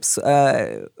relationships,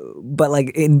 but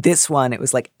like in this one, it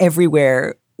was like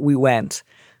everywhere we went,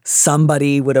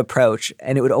 somebody would approach,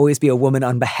 and it would always be a woman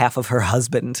on behalf of her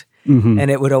husband. Mm-hmm.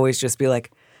 And it would always just be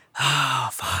like, oh,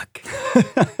 fuck.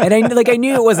 And I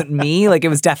knew it wasn't me. Like, it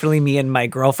was definitely me and my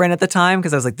girlfriend at the time,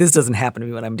 because I was like, this doesn't happen to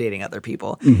me when I'm dating other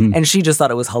people. Mm-hmm. And she just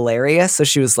thought it was hilarious. So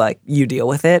she was like, you deal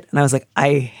with it. And I was like,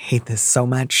 I hate this so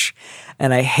much.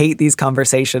 And I hate these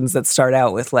conversations that start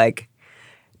out with like,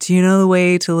 do you know the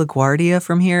way to LaGuardia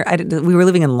from here? We were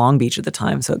living in Long Beach at the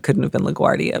time, so it couldn't have been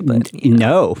LaGuardia. But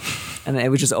No. And it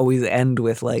would just always end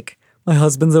with like, my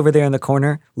husband's over there in the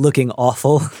corner looking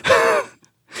awful.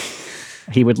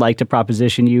 He would like to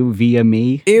proposition you via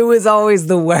me. It was always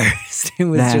the worst. It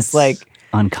was just like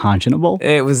unconscionable.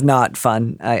 It was not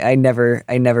fun. I never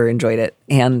enjoyed it.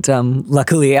 And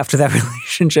luckily, after that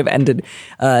relationship ended,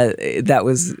 that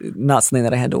was not something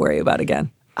that I had to worry about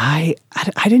again. I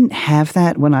didn't have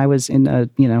that when I was in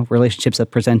relationships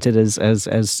that presented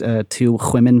as two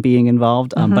women being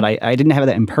involved. But I didn't have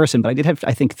that in person. But I did have,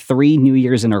 I think, 3 New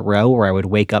Years in a row where I would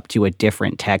wake up to a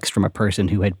different text from a person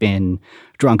who had been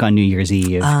drunk on New Year's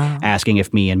Eve, asking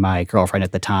if me and my girlfriend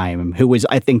at the time, who was,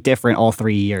 I think, different all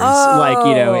 3 years,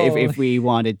 if we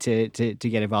wanted to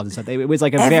get involved in something. It was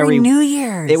like Every New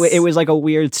Year's. It was like a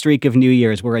weird streak of New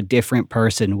Year's where a different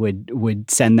person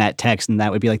would send that text, and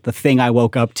that would be like the thing I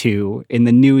woke up to in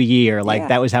the new year. Like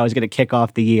that was how I was going to kick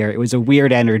off the year. It was a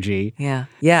weird energy. Yeah.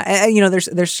 And,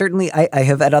 there's certainly, I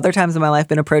have at other times in my life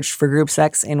been approached for group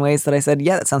sex in ways that I said,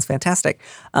 yeah, that sounds fantastic.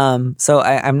 So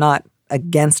I'm not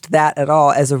against that at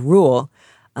all as a rule.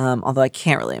 Although I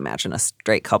can't really imagine a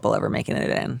straight couple ever making it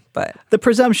in. But the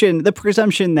presumption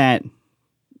that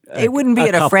it wouldn't be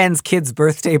at a friend's kid's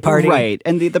birthday party. Right.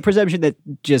 And the presumption that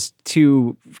just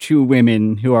two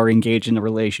women who are engaged in a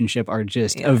relationship are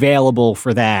just available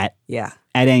for that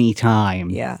at any time.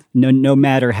 Yeah. No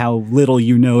matter how little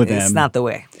you know them. It's not the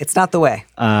way. It's not the way.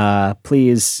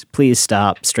 Please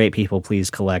stop. Straight people, please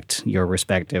collect your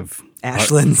respective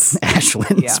Ashlands.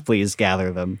 Ashlands, Yeah. Please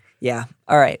gather them. Yeah.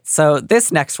 All right. So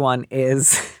this next one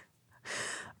is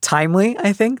timely,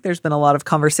 I think. There's been a lot of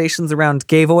conversations around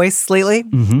gay voice lately.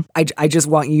 Mm-hmm. I just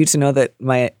want you to know that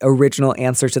my original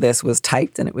answer to this was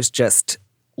typed, and it was just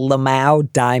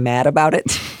Lamau die mad about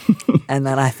it. And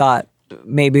then I thought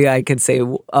maybe I could say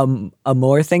a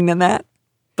more thing than that,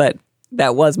 but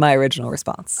that was my original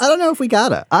response. I don't know if we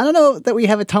got it. I don't know that we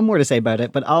have a ton more to say about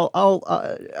it, but I'll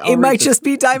it might just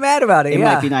be die mad about it. It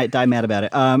might be die mad about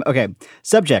it. Okay.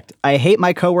 Subject: I hate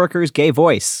my coworker's gay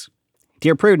voice.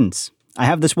 Dear Prudence, I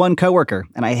have this one coworker,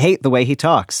 and I hate the way he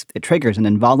talks. It triggers an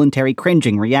involuntary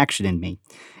cringing reaction in me.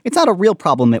 It's not a real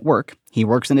problem at work. He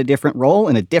works in a different role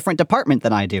in a different department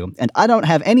than I do, and I don't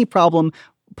have any problem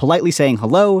politely saying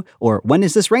hello or when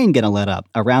is this rain gonna let up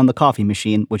around the coffee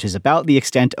machine, which is about the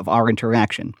extent of our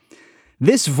interaction.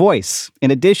 This voice,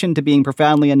 in addition to being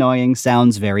profoundly annoying,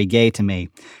 sounds very gay to me.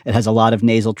 It has a lot of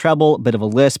nasal treble, a bit of a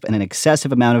lisp, and an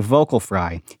excessive amount of vocal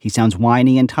fry. He sounds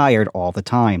whiny and tired all the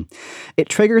time. It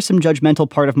triggers some judgmental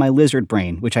part of my lizard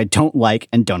brain, which I don't like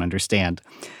and don't understand.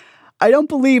 I don't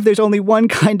believe there's only one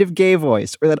kind of gay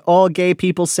voice, or that all gay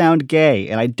people sound gay,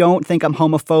 and I don't think I'm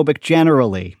homophobic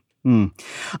generally.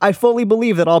 I fully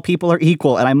believe that all people are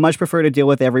equal, and I much prefer to deal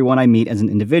with everyone I meet as an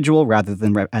individual rather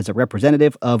than as a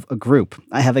representative of a group.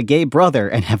 I have a gay brother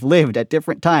and have lived at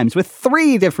different times with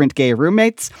 3 different gay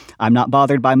roommates. I'm not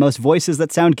bothered by most voices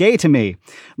that sound gay to me.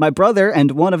 My brother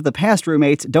and one of the past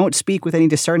roommates don't speak with any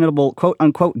discernible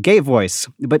quote-unquote gay voice,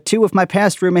 but 2 of my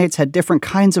past roommates had different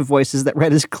kinds of voices that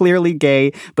read as clearly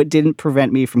gay but didn't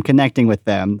prevent me from connecting with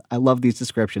them. I love these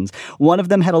descriptions. One of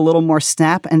them had a little more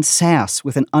snap and sass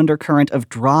with an undercurrent of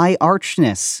dry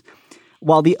archness,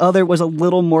 while the other was a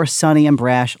little more sunny and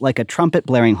brash, like a trumpet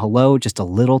blaring hello just a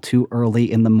little too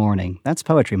early in the morning. That's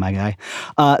poetry, my guy.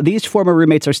 These former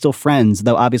roommates are still friends,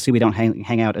 though obviously we don't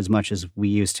hang out as much as we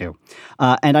used to.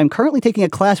 And I'm currently taking a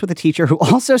class with a teacher who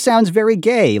also sounds very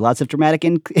gay. Lots of dramatic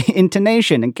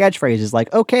intonation and catchphrases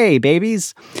like, okay,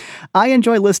 babies. I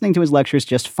enjoy listening to his lectures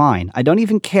just fine. I don't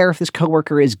even care if this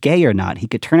coworker is gay or not. He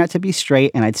could turn out to be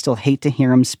straight, and I'd still hate to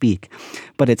hear him speak.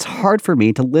 But it's hard for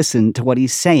me to listen to what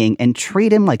he's saying and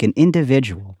treat him like an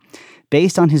individual.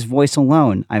 Based on his voice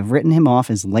alone, I've written him off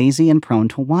as lazy and prone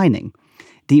to whining.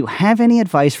 Do you have any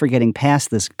advice for getting past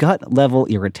this gut-level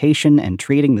irritation and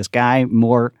treating this guy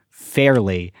more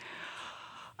fairly?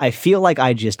 I feel like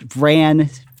I just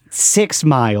ran 6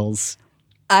 miles.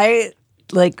 Letter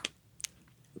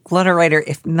writer,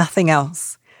 if nothing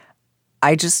else,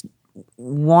 I just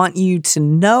want you to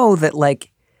know that,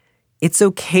 it's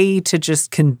okay to just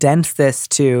condense this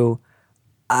to,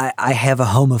 I have a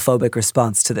homophobic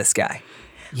response to this guy.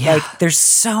 Yeah. There's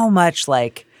so much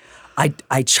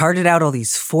I charted out all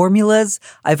these formulas.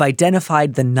 I've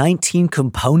identified the 19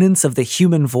 components of the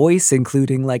human voice,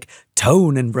 including like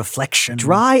tone and reflection.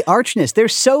 Dry archness.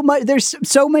 There's so much. There's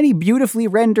so many beautifully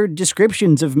rendered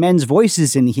descriptions of men's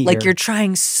voices in here. Like you're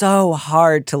trying so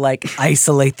hard to like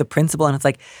isolate the principle, and it's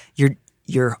like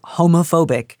you're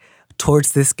homophobic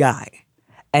towards this guy.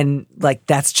 And like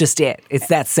that's just it. It's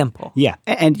that simple. Yeah,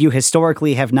 and you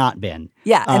historically have not been.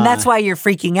 Yeah, and that's why you're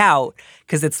freaking out,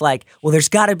 because it's like, well, there's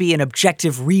got to be an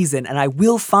objective reason, and I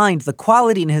will find the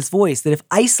quality in his voice that if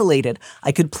isolated,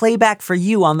 I could play back for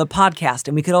you on the podcast,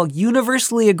 and we could all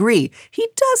universally agree he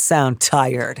does sound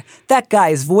tired. That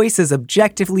guy's voice is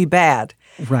objectively bad.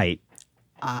 Right.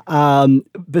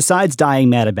 Besides dying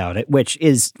mad about it, which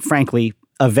is frankly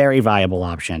a very viable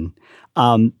option.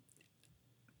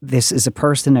 This is a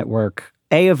person at work.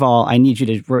 A of all, I need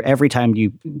you to, every time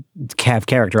you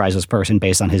characterize this person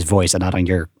based on his voice and not on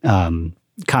your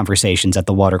conversations at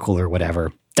the water cooler or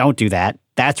whatever, don't do that.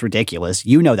 That's ridiculous.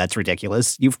 You know that's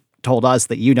ridiculous. You've told us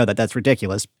that you know that that's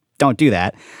ridiculous. Don't do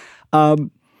that.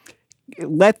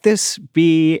 Let this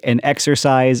be an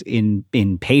exercise in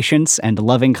patience and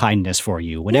loving kindness for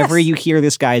you. Whenever you hear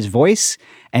this guy's voice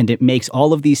and it makes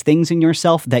all of these things in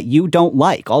yourself that you don't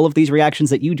like, all of these reactions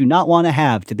that you do not want to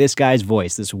have to this guy's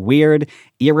voice, this weird,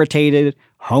 irritated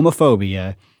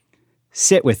homophobia,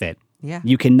 sit with it. Yeah.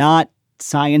 You cannot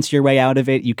science your way out of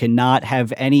it. You cannot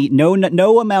have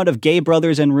no amount of gay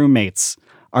brothers and roommates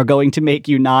are going to make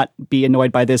you not be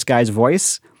annoyed by this guy's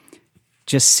voice.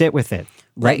 Just sit with it.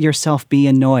 Let yourself be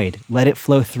annoyed. Let it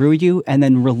flow through you and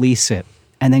then release it.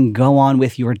 And then go on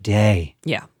with your day.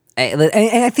 Yeah. And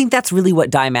I think that's really what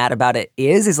Die Mad About It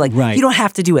is like, you don't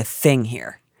have to do a thing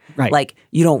here. Right. Like,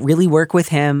 you don't really work with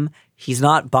him. He's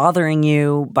not bothering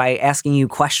you by asking you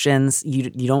questions. You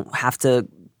don't have to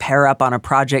pair up on a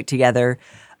project together.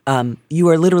 You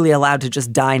are literally allowed to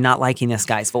just die not liking this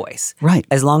guy's voice. Right.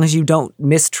 As long as you don't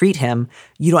mistreat him,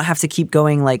 you don't have to keep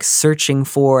going like searching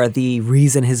for the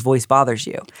reason his voice bothers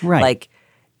you. Right. Like,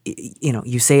 you know,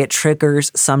 you say it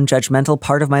triggers some judgmental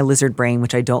part of my lizard brain,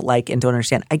 which I don't like and don't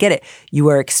understand. I get it. You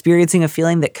are experiencing a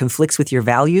feeling that conflicts with your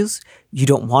values. You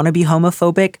don't want to be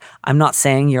homophobic. I'm not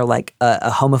saying you're like a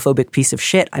homophobic piece of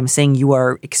shit. I'm saying you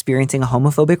are experiencing a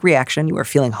homophobic reaction. You are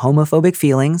feeling homophobic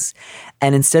feelings.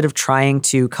 And instead of trying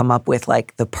to come up with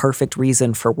like the perfect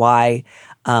reason for why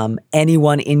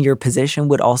anyone in your position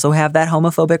would also have that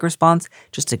homophobic response,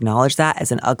 just acknowledge that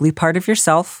as an ugly part of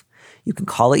yourself. You can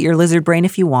call it your lizard brain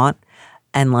if you want,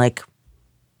 and like,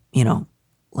 you know,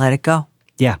 let it go.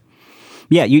 Yeah.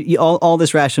 Yeah, all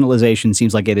this rationalization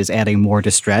seems like it is adding more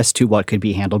distress to what could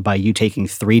be handled by you taking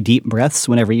 3 deep breaths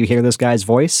whenever you hear this guy's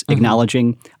voice,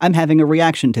 acknowledging, I'm having a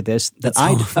reaction to this that's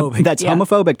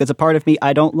homophobic, that's a part of me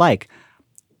I don't like.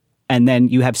 And then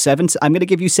you have I'm going to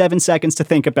give you 7 seconds to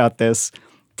think about this,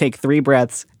 take 3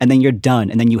 breaths, and then you're done,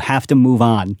 and then you have to move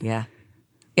on. Yeah.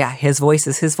 Yeah, his voice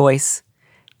is his voice.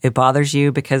 It bothers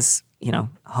you because, you know,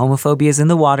 homophobia is in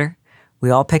the water. We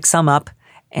all pick some up.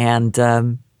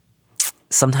 And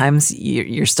sometimes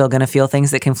you're still going to feel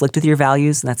things that conflict with your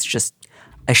values. And that's just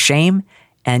a shame.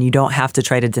 And you don't have to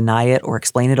try to deny it or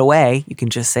explain it away. You can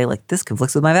just say, like, this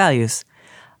conflicts with my values.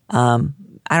 I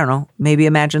don't know. Maybe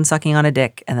imagine sucking on a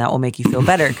dick. And that will make you feel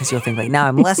better because you'll think, like, now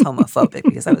I'm less homophobic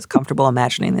because I was comfortable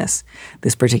imagining this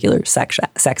particular sex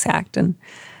act. And,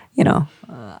 you know,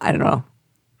 I don't know.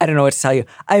 I don't know what to tell you.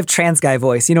 I have trans guy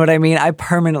voice. You know what I mean? I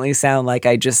permanently sound like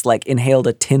I just like inhaled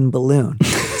a tin balloon.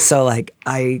 So like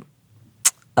I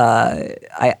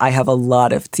have a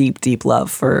lot of deep, deep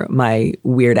love for my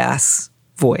weird ass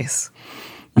voice.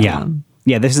 Yeah.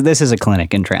 Yeah, this is a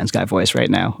clinic in trans guy voice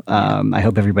right now. I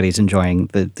hope everybody's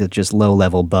enjoying the just low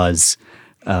level buzz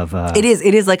of It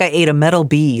is like I ate a metal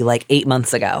bee like 8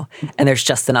 months ago and there's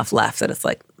just enough left that it's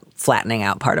like flattening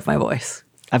out part of my voice.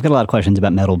 I've got a lot of questions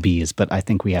about metal bees, but I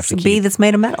think we have to keep... It's a bee that's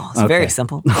made of metal. It's very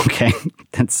simple. Okay.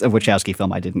 That's a Wachowski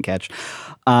film I didn't catch.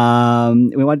 Die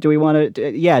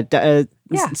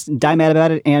mad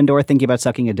about it and or thinking about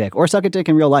sucking a dick. Or suck a dick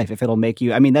in real life if it'll make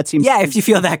you... I mean, that seems... Yeah, if you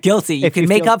feel that guilty, you can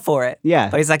make up for it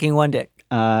by sucking one dick.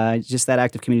 Just that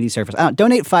act of community service.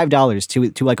 Donate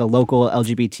 $5 to like a local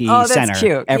LGBT center. That's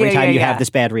cute. Every time you have this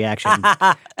bad reaction.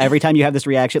 Every time you have this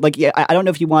reaction. Like, I don't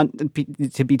know if you want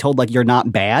to be told like you're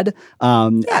not bad.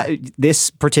 This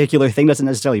particular thing doesn't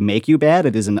necessarily make you bad.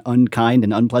 It is an unkind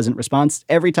and unpleasant response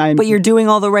every time. But you're doing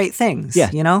all the right things. Yeah.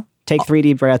 You know? Take 3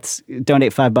 deep breaths,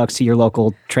 donate $5 to your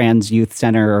local trans youth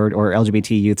center or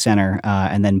LGBT youth center,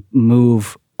 and then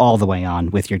move all the way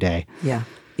on with your day. Yeah.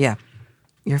 Yeah.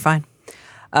 You're fine.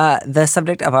 The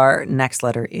subject of our next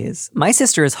letter is, my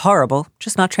sister is horrible,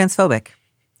 just not transphobic.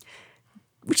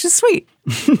 which is sweet.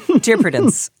 Dear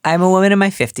Prudence, I'm a woman in my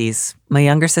 50s. My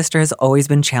younger sister has always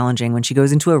been challenging. When she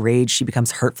goes into a rage, she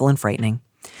becomes hurtful and frightening.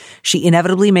 She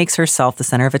inevitably makes herself the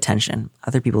center of attention.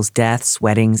 Other people's deaths,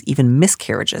 weddings, even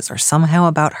miscarriages are somehow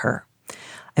about her.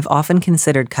 I've often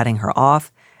considered cutting her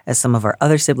off, as some of our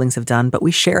other siblings have done, but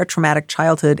we share a traumatic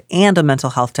childhood and a mental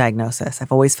health diagnosis.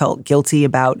 I've always felt guilty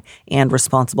about and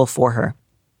responsible for her.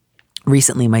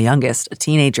 Recently, my youngest, a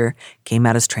teenager, came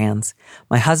out as trans.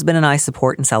 My husband and I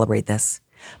support and celebrate this.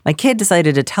 My kid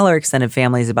decided to tell our extended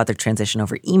families about their transition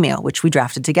over email, which we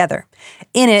drafted together.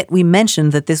 In it, we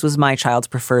mentioned that this was my child's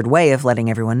preferred way of letting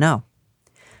everyone know.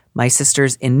 My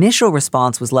sister's initial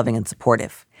response was loving and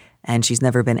supportive, and she's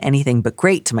never been anything but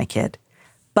great to my kid.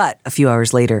 But a few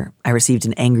hours later, I received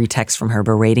an angry text from her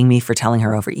berating me for telling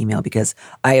her over email because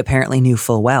I apparently knew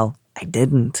full well I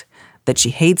didn't, that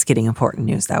she hates getting important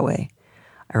news that way.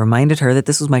 I reminded her that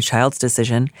this was my child's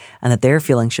decision and that their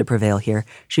feelings should prevail here.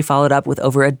 She followed up with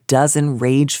over a dozen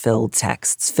rage-filled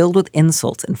texts filled with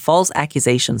insults and false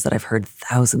accusations that I've heard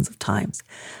thousands of times.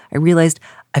 I realized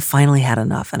I finally had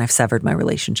enough and I've severed my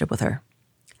relationship with her.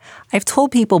 I've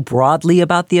told people broadly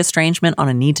about the estrangement on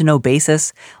a need-to-know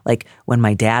basis, like when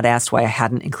my dad asked why I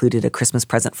hadn't included a Christmas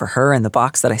present for her in the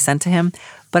box that I sent to him,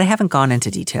 but I haven't gone into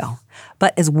detail.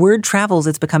 But as word travels,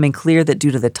 it's becoming clear that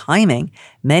due to the timing,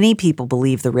 many people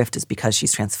believe the rift is because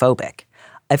she's transphobic.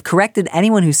 I've corrected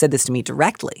anyone who said this to me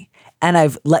directly, and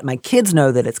I've let my kids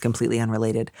know that it's completely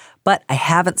unrelated, but I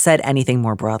haven't said anything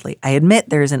more broadly. I admit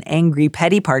there is an angry,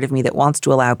 petty part of me that wants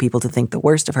to allow people to think the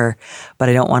worst of her, but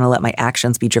I don't want to let my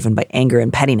actions be driven by anger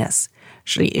and pettiness.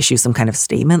 Should I issue some kind of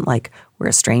statement like, we're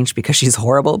estranged because she's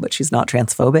horrible, but she's not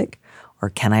transphobic? Or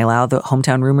can I allow the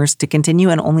hometown rumors to continue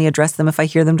and only address them if I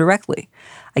hear them directly?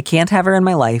 I can't have her in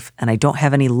my life, and I don't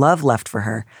have any love left for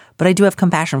her, but I do have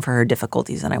compassion for her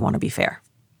difficulties, and I want to be fair.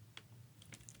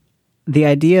 The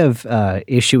idea of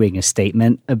issuing a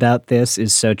statement about this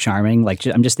is so charming. Like,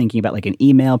 I'm just thinking about like an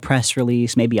email press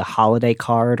release, maybe a holiday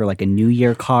card or like a New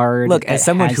Year card. Look, as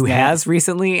someone who has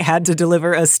recently had to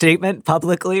deliver a statement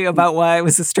publicly about why I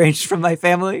was estranged from my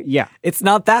family, yeah, it's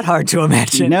not that hard to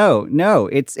imagine. No,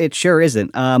 it sure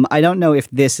isn't. I don't know if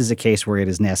this is a case where it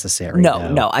is necessary.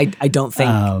 No, I don't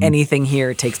think anything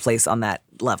here takes place on that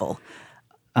level.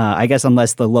 I guess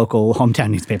unless the local hometown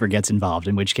newspaper gets involved,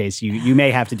 in which case you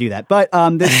may have to do that. But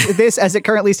this, as it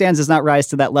currently stands, does not rise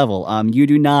to that level. You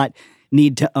do not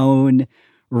need to own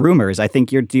rumors. I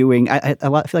think you're doing. I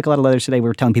feel like a lot of letters today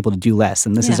were telling people to do less,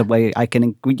 and this is a way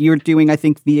you're doing. I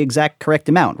think the exact correct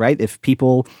amount, right? If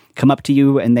people come up to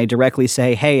you and they directly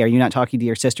say, "Hey, are you not talking to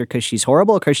your sister because she's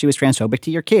horrible or because she was transphobic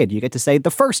to your kid?" You get to say the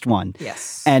first one,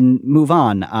 yes, and move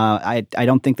on. I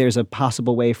don't think there's a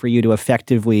possible way for you to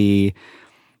effectively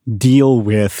deal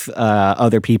with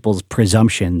other people's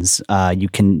presumptions. You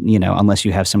can, unless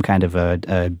you have some kind of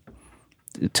a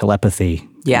telepathy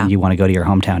you want to go to your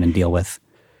hometown and deal with.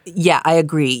 Yeah, I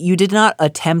agree. You did not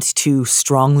attempt to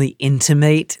strongly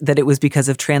intimate that it was because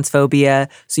of transphobia,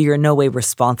 so you're in no way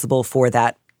responsible for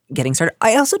that getting started.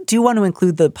 I also do want to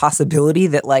include the possibility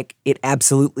that, like, it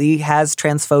absolutely has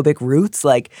transphobic roots.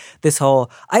 Like, this whole,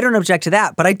 I don't object to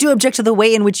that, but I do object to the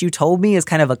way in which you told me is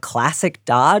kind of a classic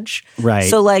dodge. Right.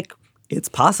 So, like, it's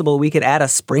possible we could add a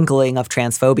sprinkling of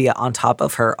transphobia on top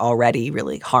of her already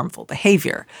really harmful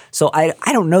behavior. So I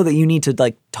don't know that you need to,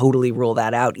 like, totally rule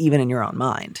that out, even in your own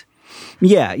mind.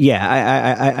 Yeah.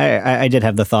 I did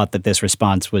have the thought that this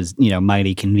response was,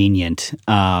 mighty convenient.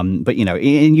 But,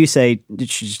 and you say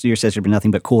your sister had been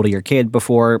nothing but cool to your kid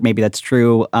before. Maybe that's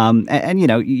true. And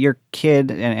your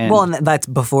kid. And that's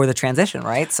before the transition,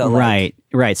 right? So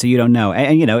Right. So you don't know.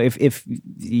 And if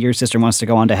your sister wants to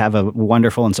go on to have a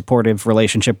wonderful and supportive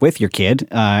relationship with your kid,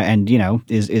 and,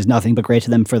 is nothing but great to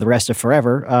them for the rest of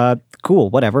forever, cool,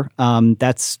 whatever.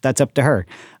 That's up to her.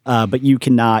 But you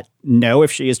cannot know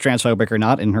if she is transphobic or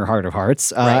not in her heart of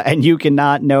hearts. Right. And you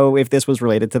cannot know if this was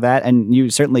related to that. And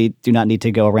you certainly do not need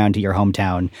to go around to your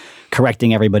hometown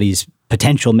correcting everybody's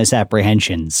potential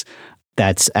misapprehensions.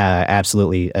 That's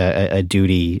absolutely a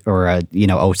duty or a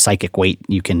psychic weight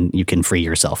you can free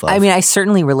yourself of. I mean, I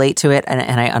certainly relate to it,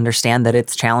 and I understand that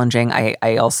it's challenging.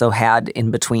 I also had in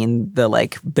between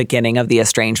the beginning of the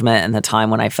estrangement and the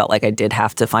time when I felt like I did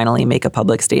have to finally make a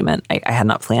public statement. I had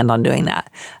not planned on doing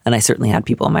that, and I certainly had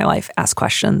people in my life ask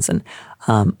questions, and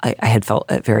I had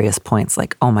felt at various points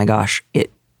like, oh my gosh,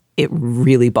 it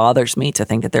really bothers me to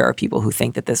think that there are people who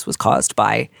think that this was caused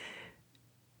by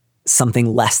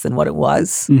something less than what it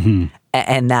was. Mm-hmm.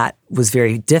 And that was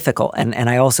very difficult. And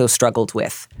I also struggled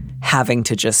with having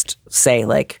to just say,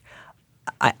 like,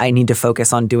 I need to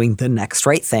focus on doing the next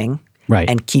right thing. Right.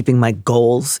 And keeping my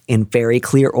goals in very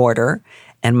clear order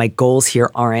And my goals here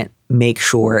aren't make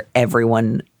sure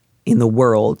everyone in the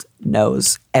world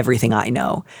knows everything I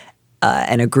know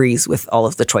and agrees with all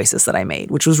of the choices that I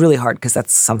made, which was really hard because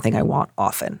that's something I want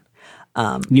often.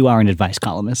 You are an advice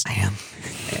columnist. I am.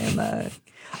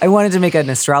 I wanted to make an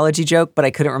astrology joke, but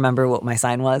I couldn't remember what my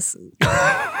sign was.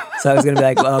 So I was going to be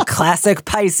like, well, classic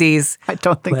Pisces. I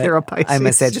don't think you're a Pisces. I'm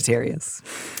a Sagittarius.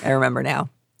 I remember now.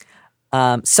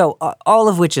 So all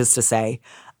of which is to say,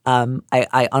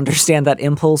 I understand that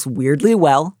impulse weirdly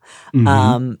well.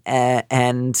 And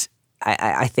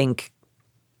I think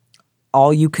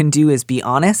all you can do is be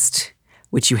honest,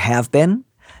 which you have been.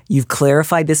 You've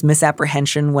clarified this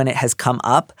misapprehension when it has come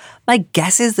up. My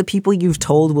guess is the people you've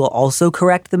told will also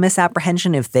correct the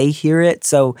misapprehension if they hear it.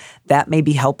 So that may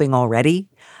be helping already.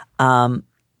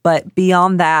 But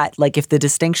beyond that, like if the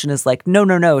distinction is like,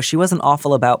 no, she wasn't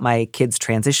awful about my kid's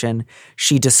transition.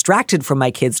 She distracted from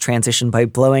my kid's transition by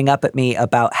blowing up at me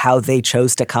about how they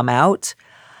chose to come out.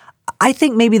 I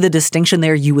think maybe the distinction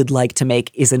there you would like to make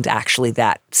isn't actually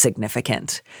that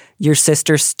significant. Your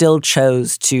sister still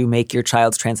chose to make your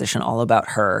child's transition all about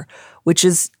her, which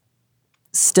is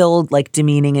still like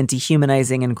demeaning and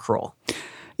dehumanizing and cruel.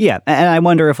 Yeah, and I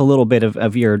wonder if a little bit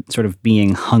of your sort of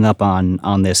being hung up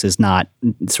on this is not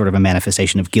sort of a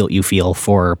manifestation of guilt you feel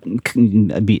for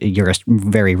your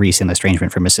very recent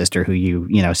estrangement from a sister who you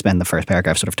spend the first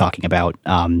paragraph sort of talking about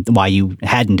why you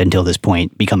hadn't until this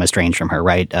point become estranged from her,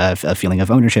 right? A feeling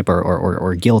of ownership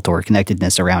or guilt or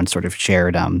connectedness around sort of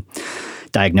shared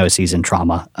diagnoses and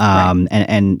trauma. Right.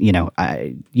 And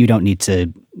you don't need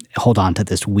to hold on to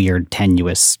this weird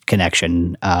tenuous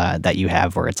connection that you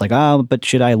have where it's like, oh, but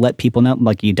should I let people know?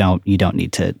 Like you don't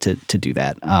need to do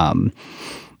that.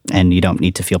 And you don't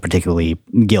need to feel particularly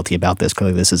guilty about this.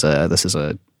 Clearly this is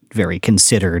a very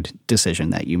considered decision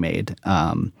that you made.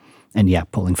 And yeah,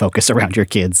 pulling focus around your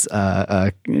kids'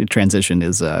 transition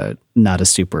is not a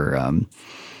super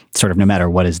sort of, no matter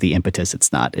what is the impetus,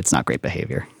 it's not great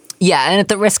behavior. Yeah, and at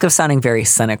the risk of sounding very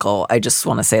cynical, I just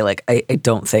want to say, like, I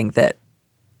don't think that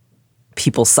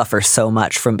people suffer so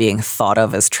much from being thought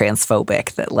of as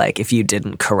transphobic that, like, if you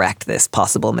didn't correct this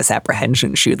possible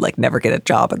misapprehension, she would, like, never get a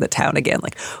job in the town again.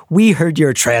 Like, we heard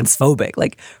you're transphobic.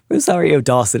 Like, Rosario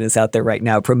Dawson is out there right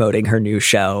now promoting her new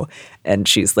show, and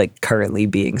she's, like, currently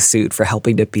being sued for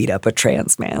helping to beat up a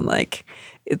trans man. Like,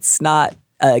 it's not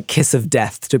a kiss of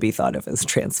death to be thought of as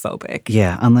transphobic.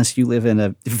 Yeah, unless you live in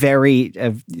a very,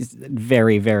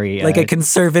 very like a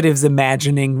conservative's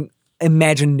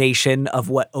imagination of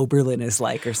what Oberlin is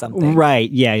like or something. Right.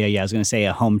 Yeah. I was going to say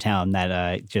a hometown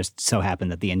that just so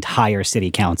happened that the entire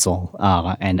city council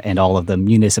and all of the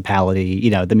municipality,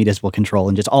 the municipal control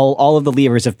and just all of the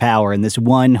levers of power in this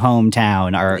one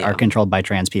hometown are controlled by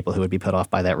trans people who would be put off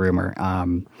by that rumor.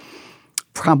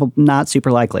 Probably not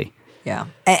super likely. Yeah.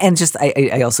 And just,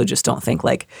 I also just don't think,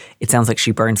 like, it sounds like she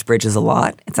burns bridges a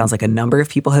lot. It sounds like a number of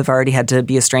people have already had to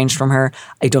be estranged from her.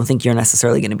 I don't think you're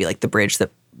necessarily going to be like the bridge that,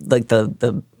 like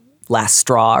the last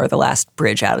straw or the last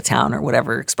bridge out of town or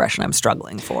whatever expression I'm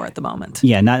struggling for at the moment.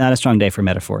 Yeah, not a strong day for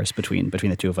metaphors between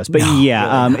the two of us. But No,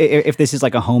 yeah, really if this is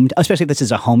like especially if this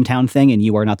is a hometown thing and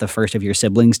you are not the first of your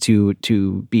siblings to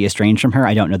be estranged from her,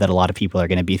 I don't know that a lot of people are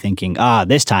going to be thinking,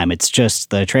 this time it's just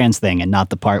the trans thing and not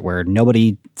the part where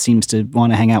nobody seems to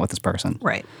want to hang out with this person.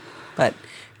 Right. But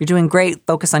you're doing great.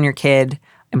 Focus on your kid.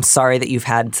 I'm sorry that you've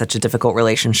had such a difficult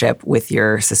relationship with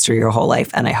your sister your whole life,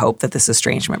 and I hope that this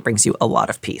estrangement brings you a lot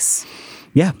of peace.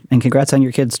 Yeah, and congrats on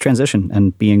your kid's transition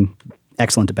and being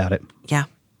excellent about it. Yeah,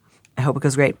 I hope it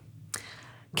goes great.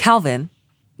 Calvin,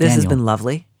 this has been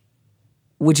lovely.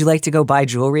 Would you like to go buy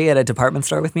jewelry at a department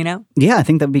store with me now? Yeah, I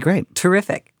think that would be great.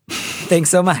 Terrific. Thanks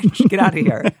so much. Get out of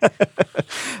here.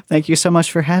 Thank you so much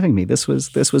for having me. This was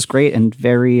great and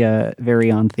very,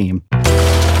 very on theme.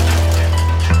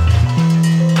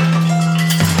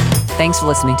 Thanks for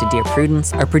listening to Dear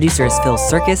Prudence. Our producer is Phil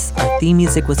Circus. Our theme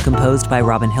music was composed by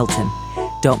Robin Hilton.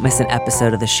 Don't miss an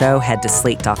episode of the show. Head to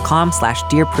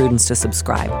slate.com/dearprudence to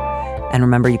subscribe. And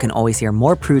remember, you can always hear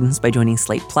more Prudence by joining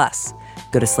Slate Plus.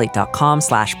 Go to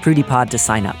slate.com/prudypod to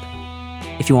sign up.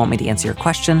 If you want me to answer your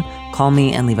question, call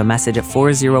me and leave a message at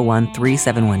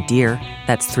 401-371-DEAR.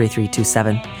 That's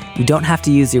 3327. You don't have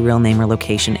to use your real name or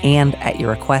location, and at your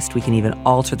request, we can even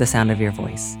alter the sound of your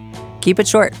voice. Keep it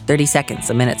short, 30 seconds,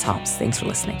 a minute tops. Thanks for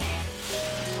listening.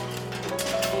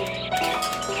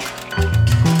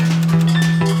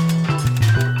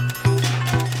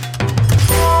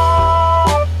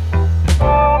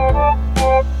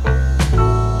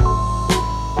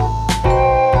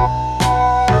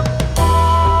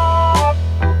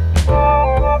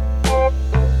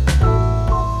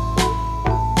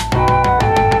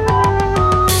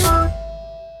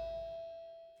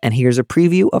 And here's a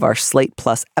preview of our Slate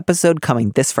Plus episode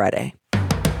coming this Friday.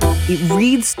 It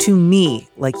reads to me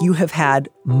like you have had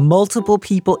multiple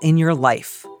people in your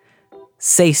life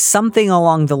say something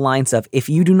along the lines of, if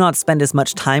you do not spend as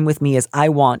much time with me as I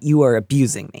want, you are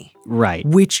abusing me. Right.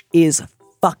 Which is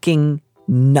fucking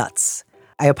nuts.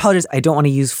 I apologize. I don't want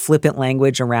to use flippant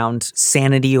language around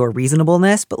sanity or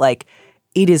reasonableness, but like,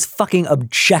 it is fucking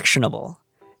objectionable.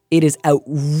 It is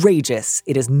outrageous.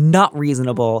 It is not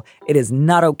reasonable. It is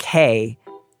not okay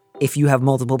if you have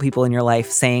multiple people in your life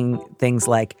saying things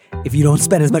like, if you don't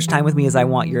spend as much time with me as I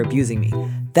want, you're abusing me.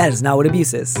 That is not what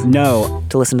abuse is. No.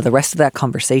 To listen to the rest of that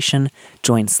conversation,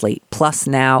 join Slate Plus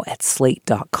now at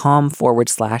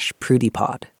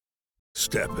slate.com/PrudyPod.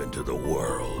 Step into the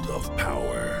world of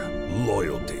power,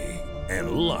 loyalty,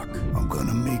 and luck. I'm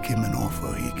gonna make him an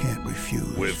offer he can't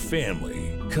refuse. With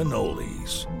family,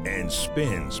 cannolis, and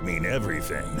spins mean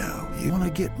everything. Now, you wanna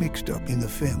get mixed up in the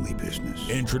family business.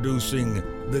 Introducing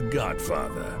The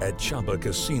Godfather at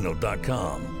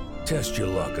ChumbaCasino.com. Test your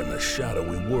luck in the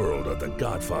shadowy world of The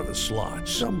Godfather slot.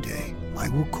 Someday, I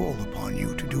will call upon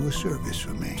you to do a service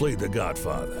for me. Play The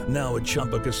Godfather now at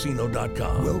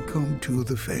ChumbaCasino.com. Welcome to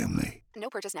the family. No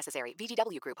purchase necessary.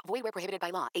 VGW Group. Void where prohibited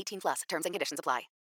by law. 18+. Terms and conditions apply.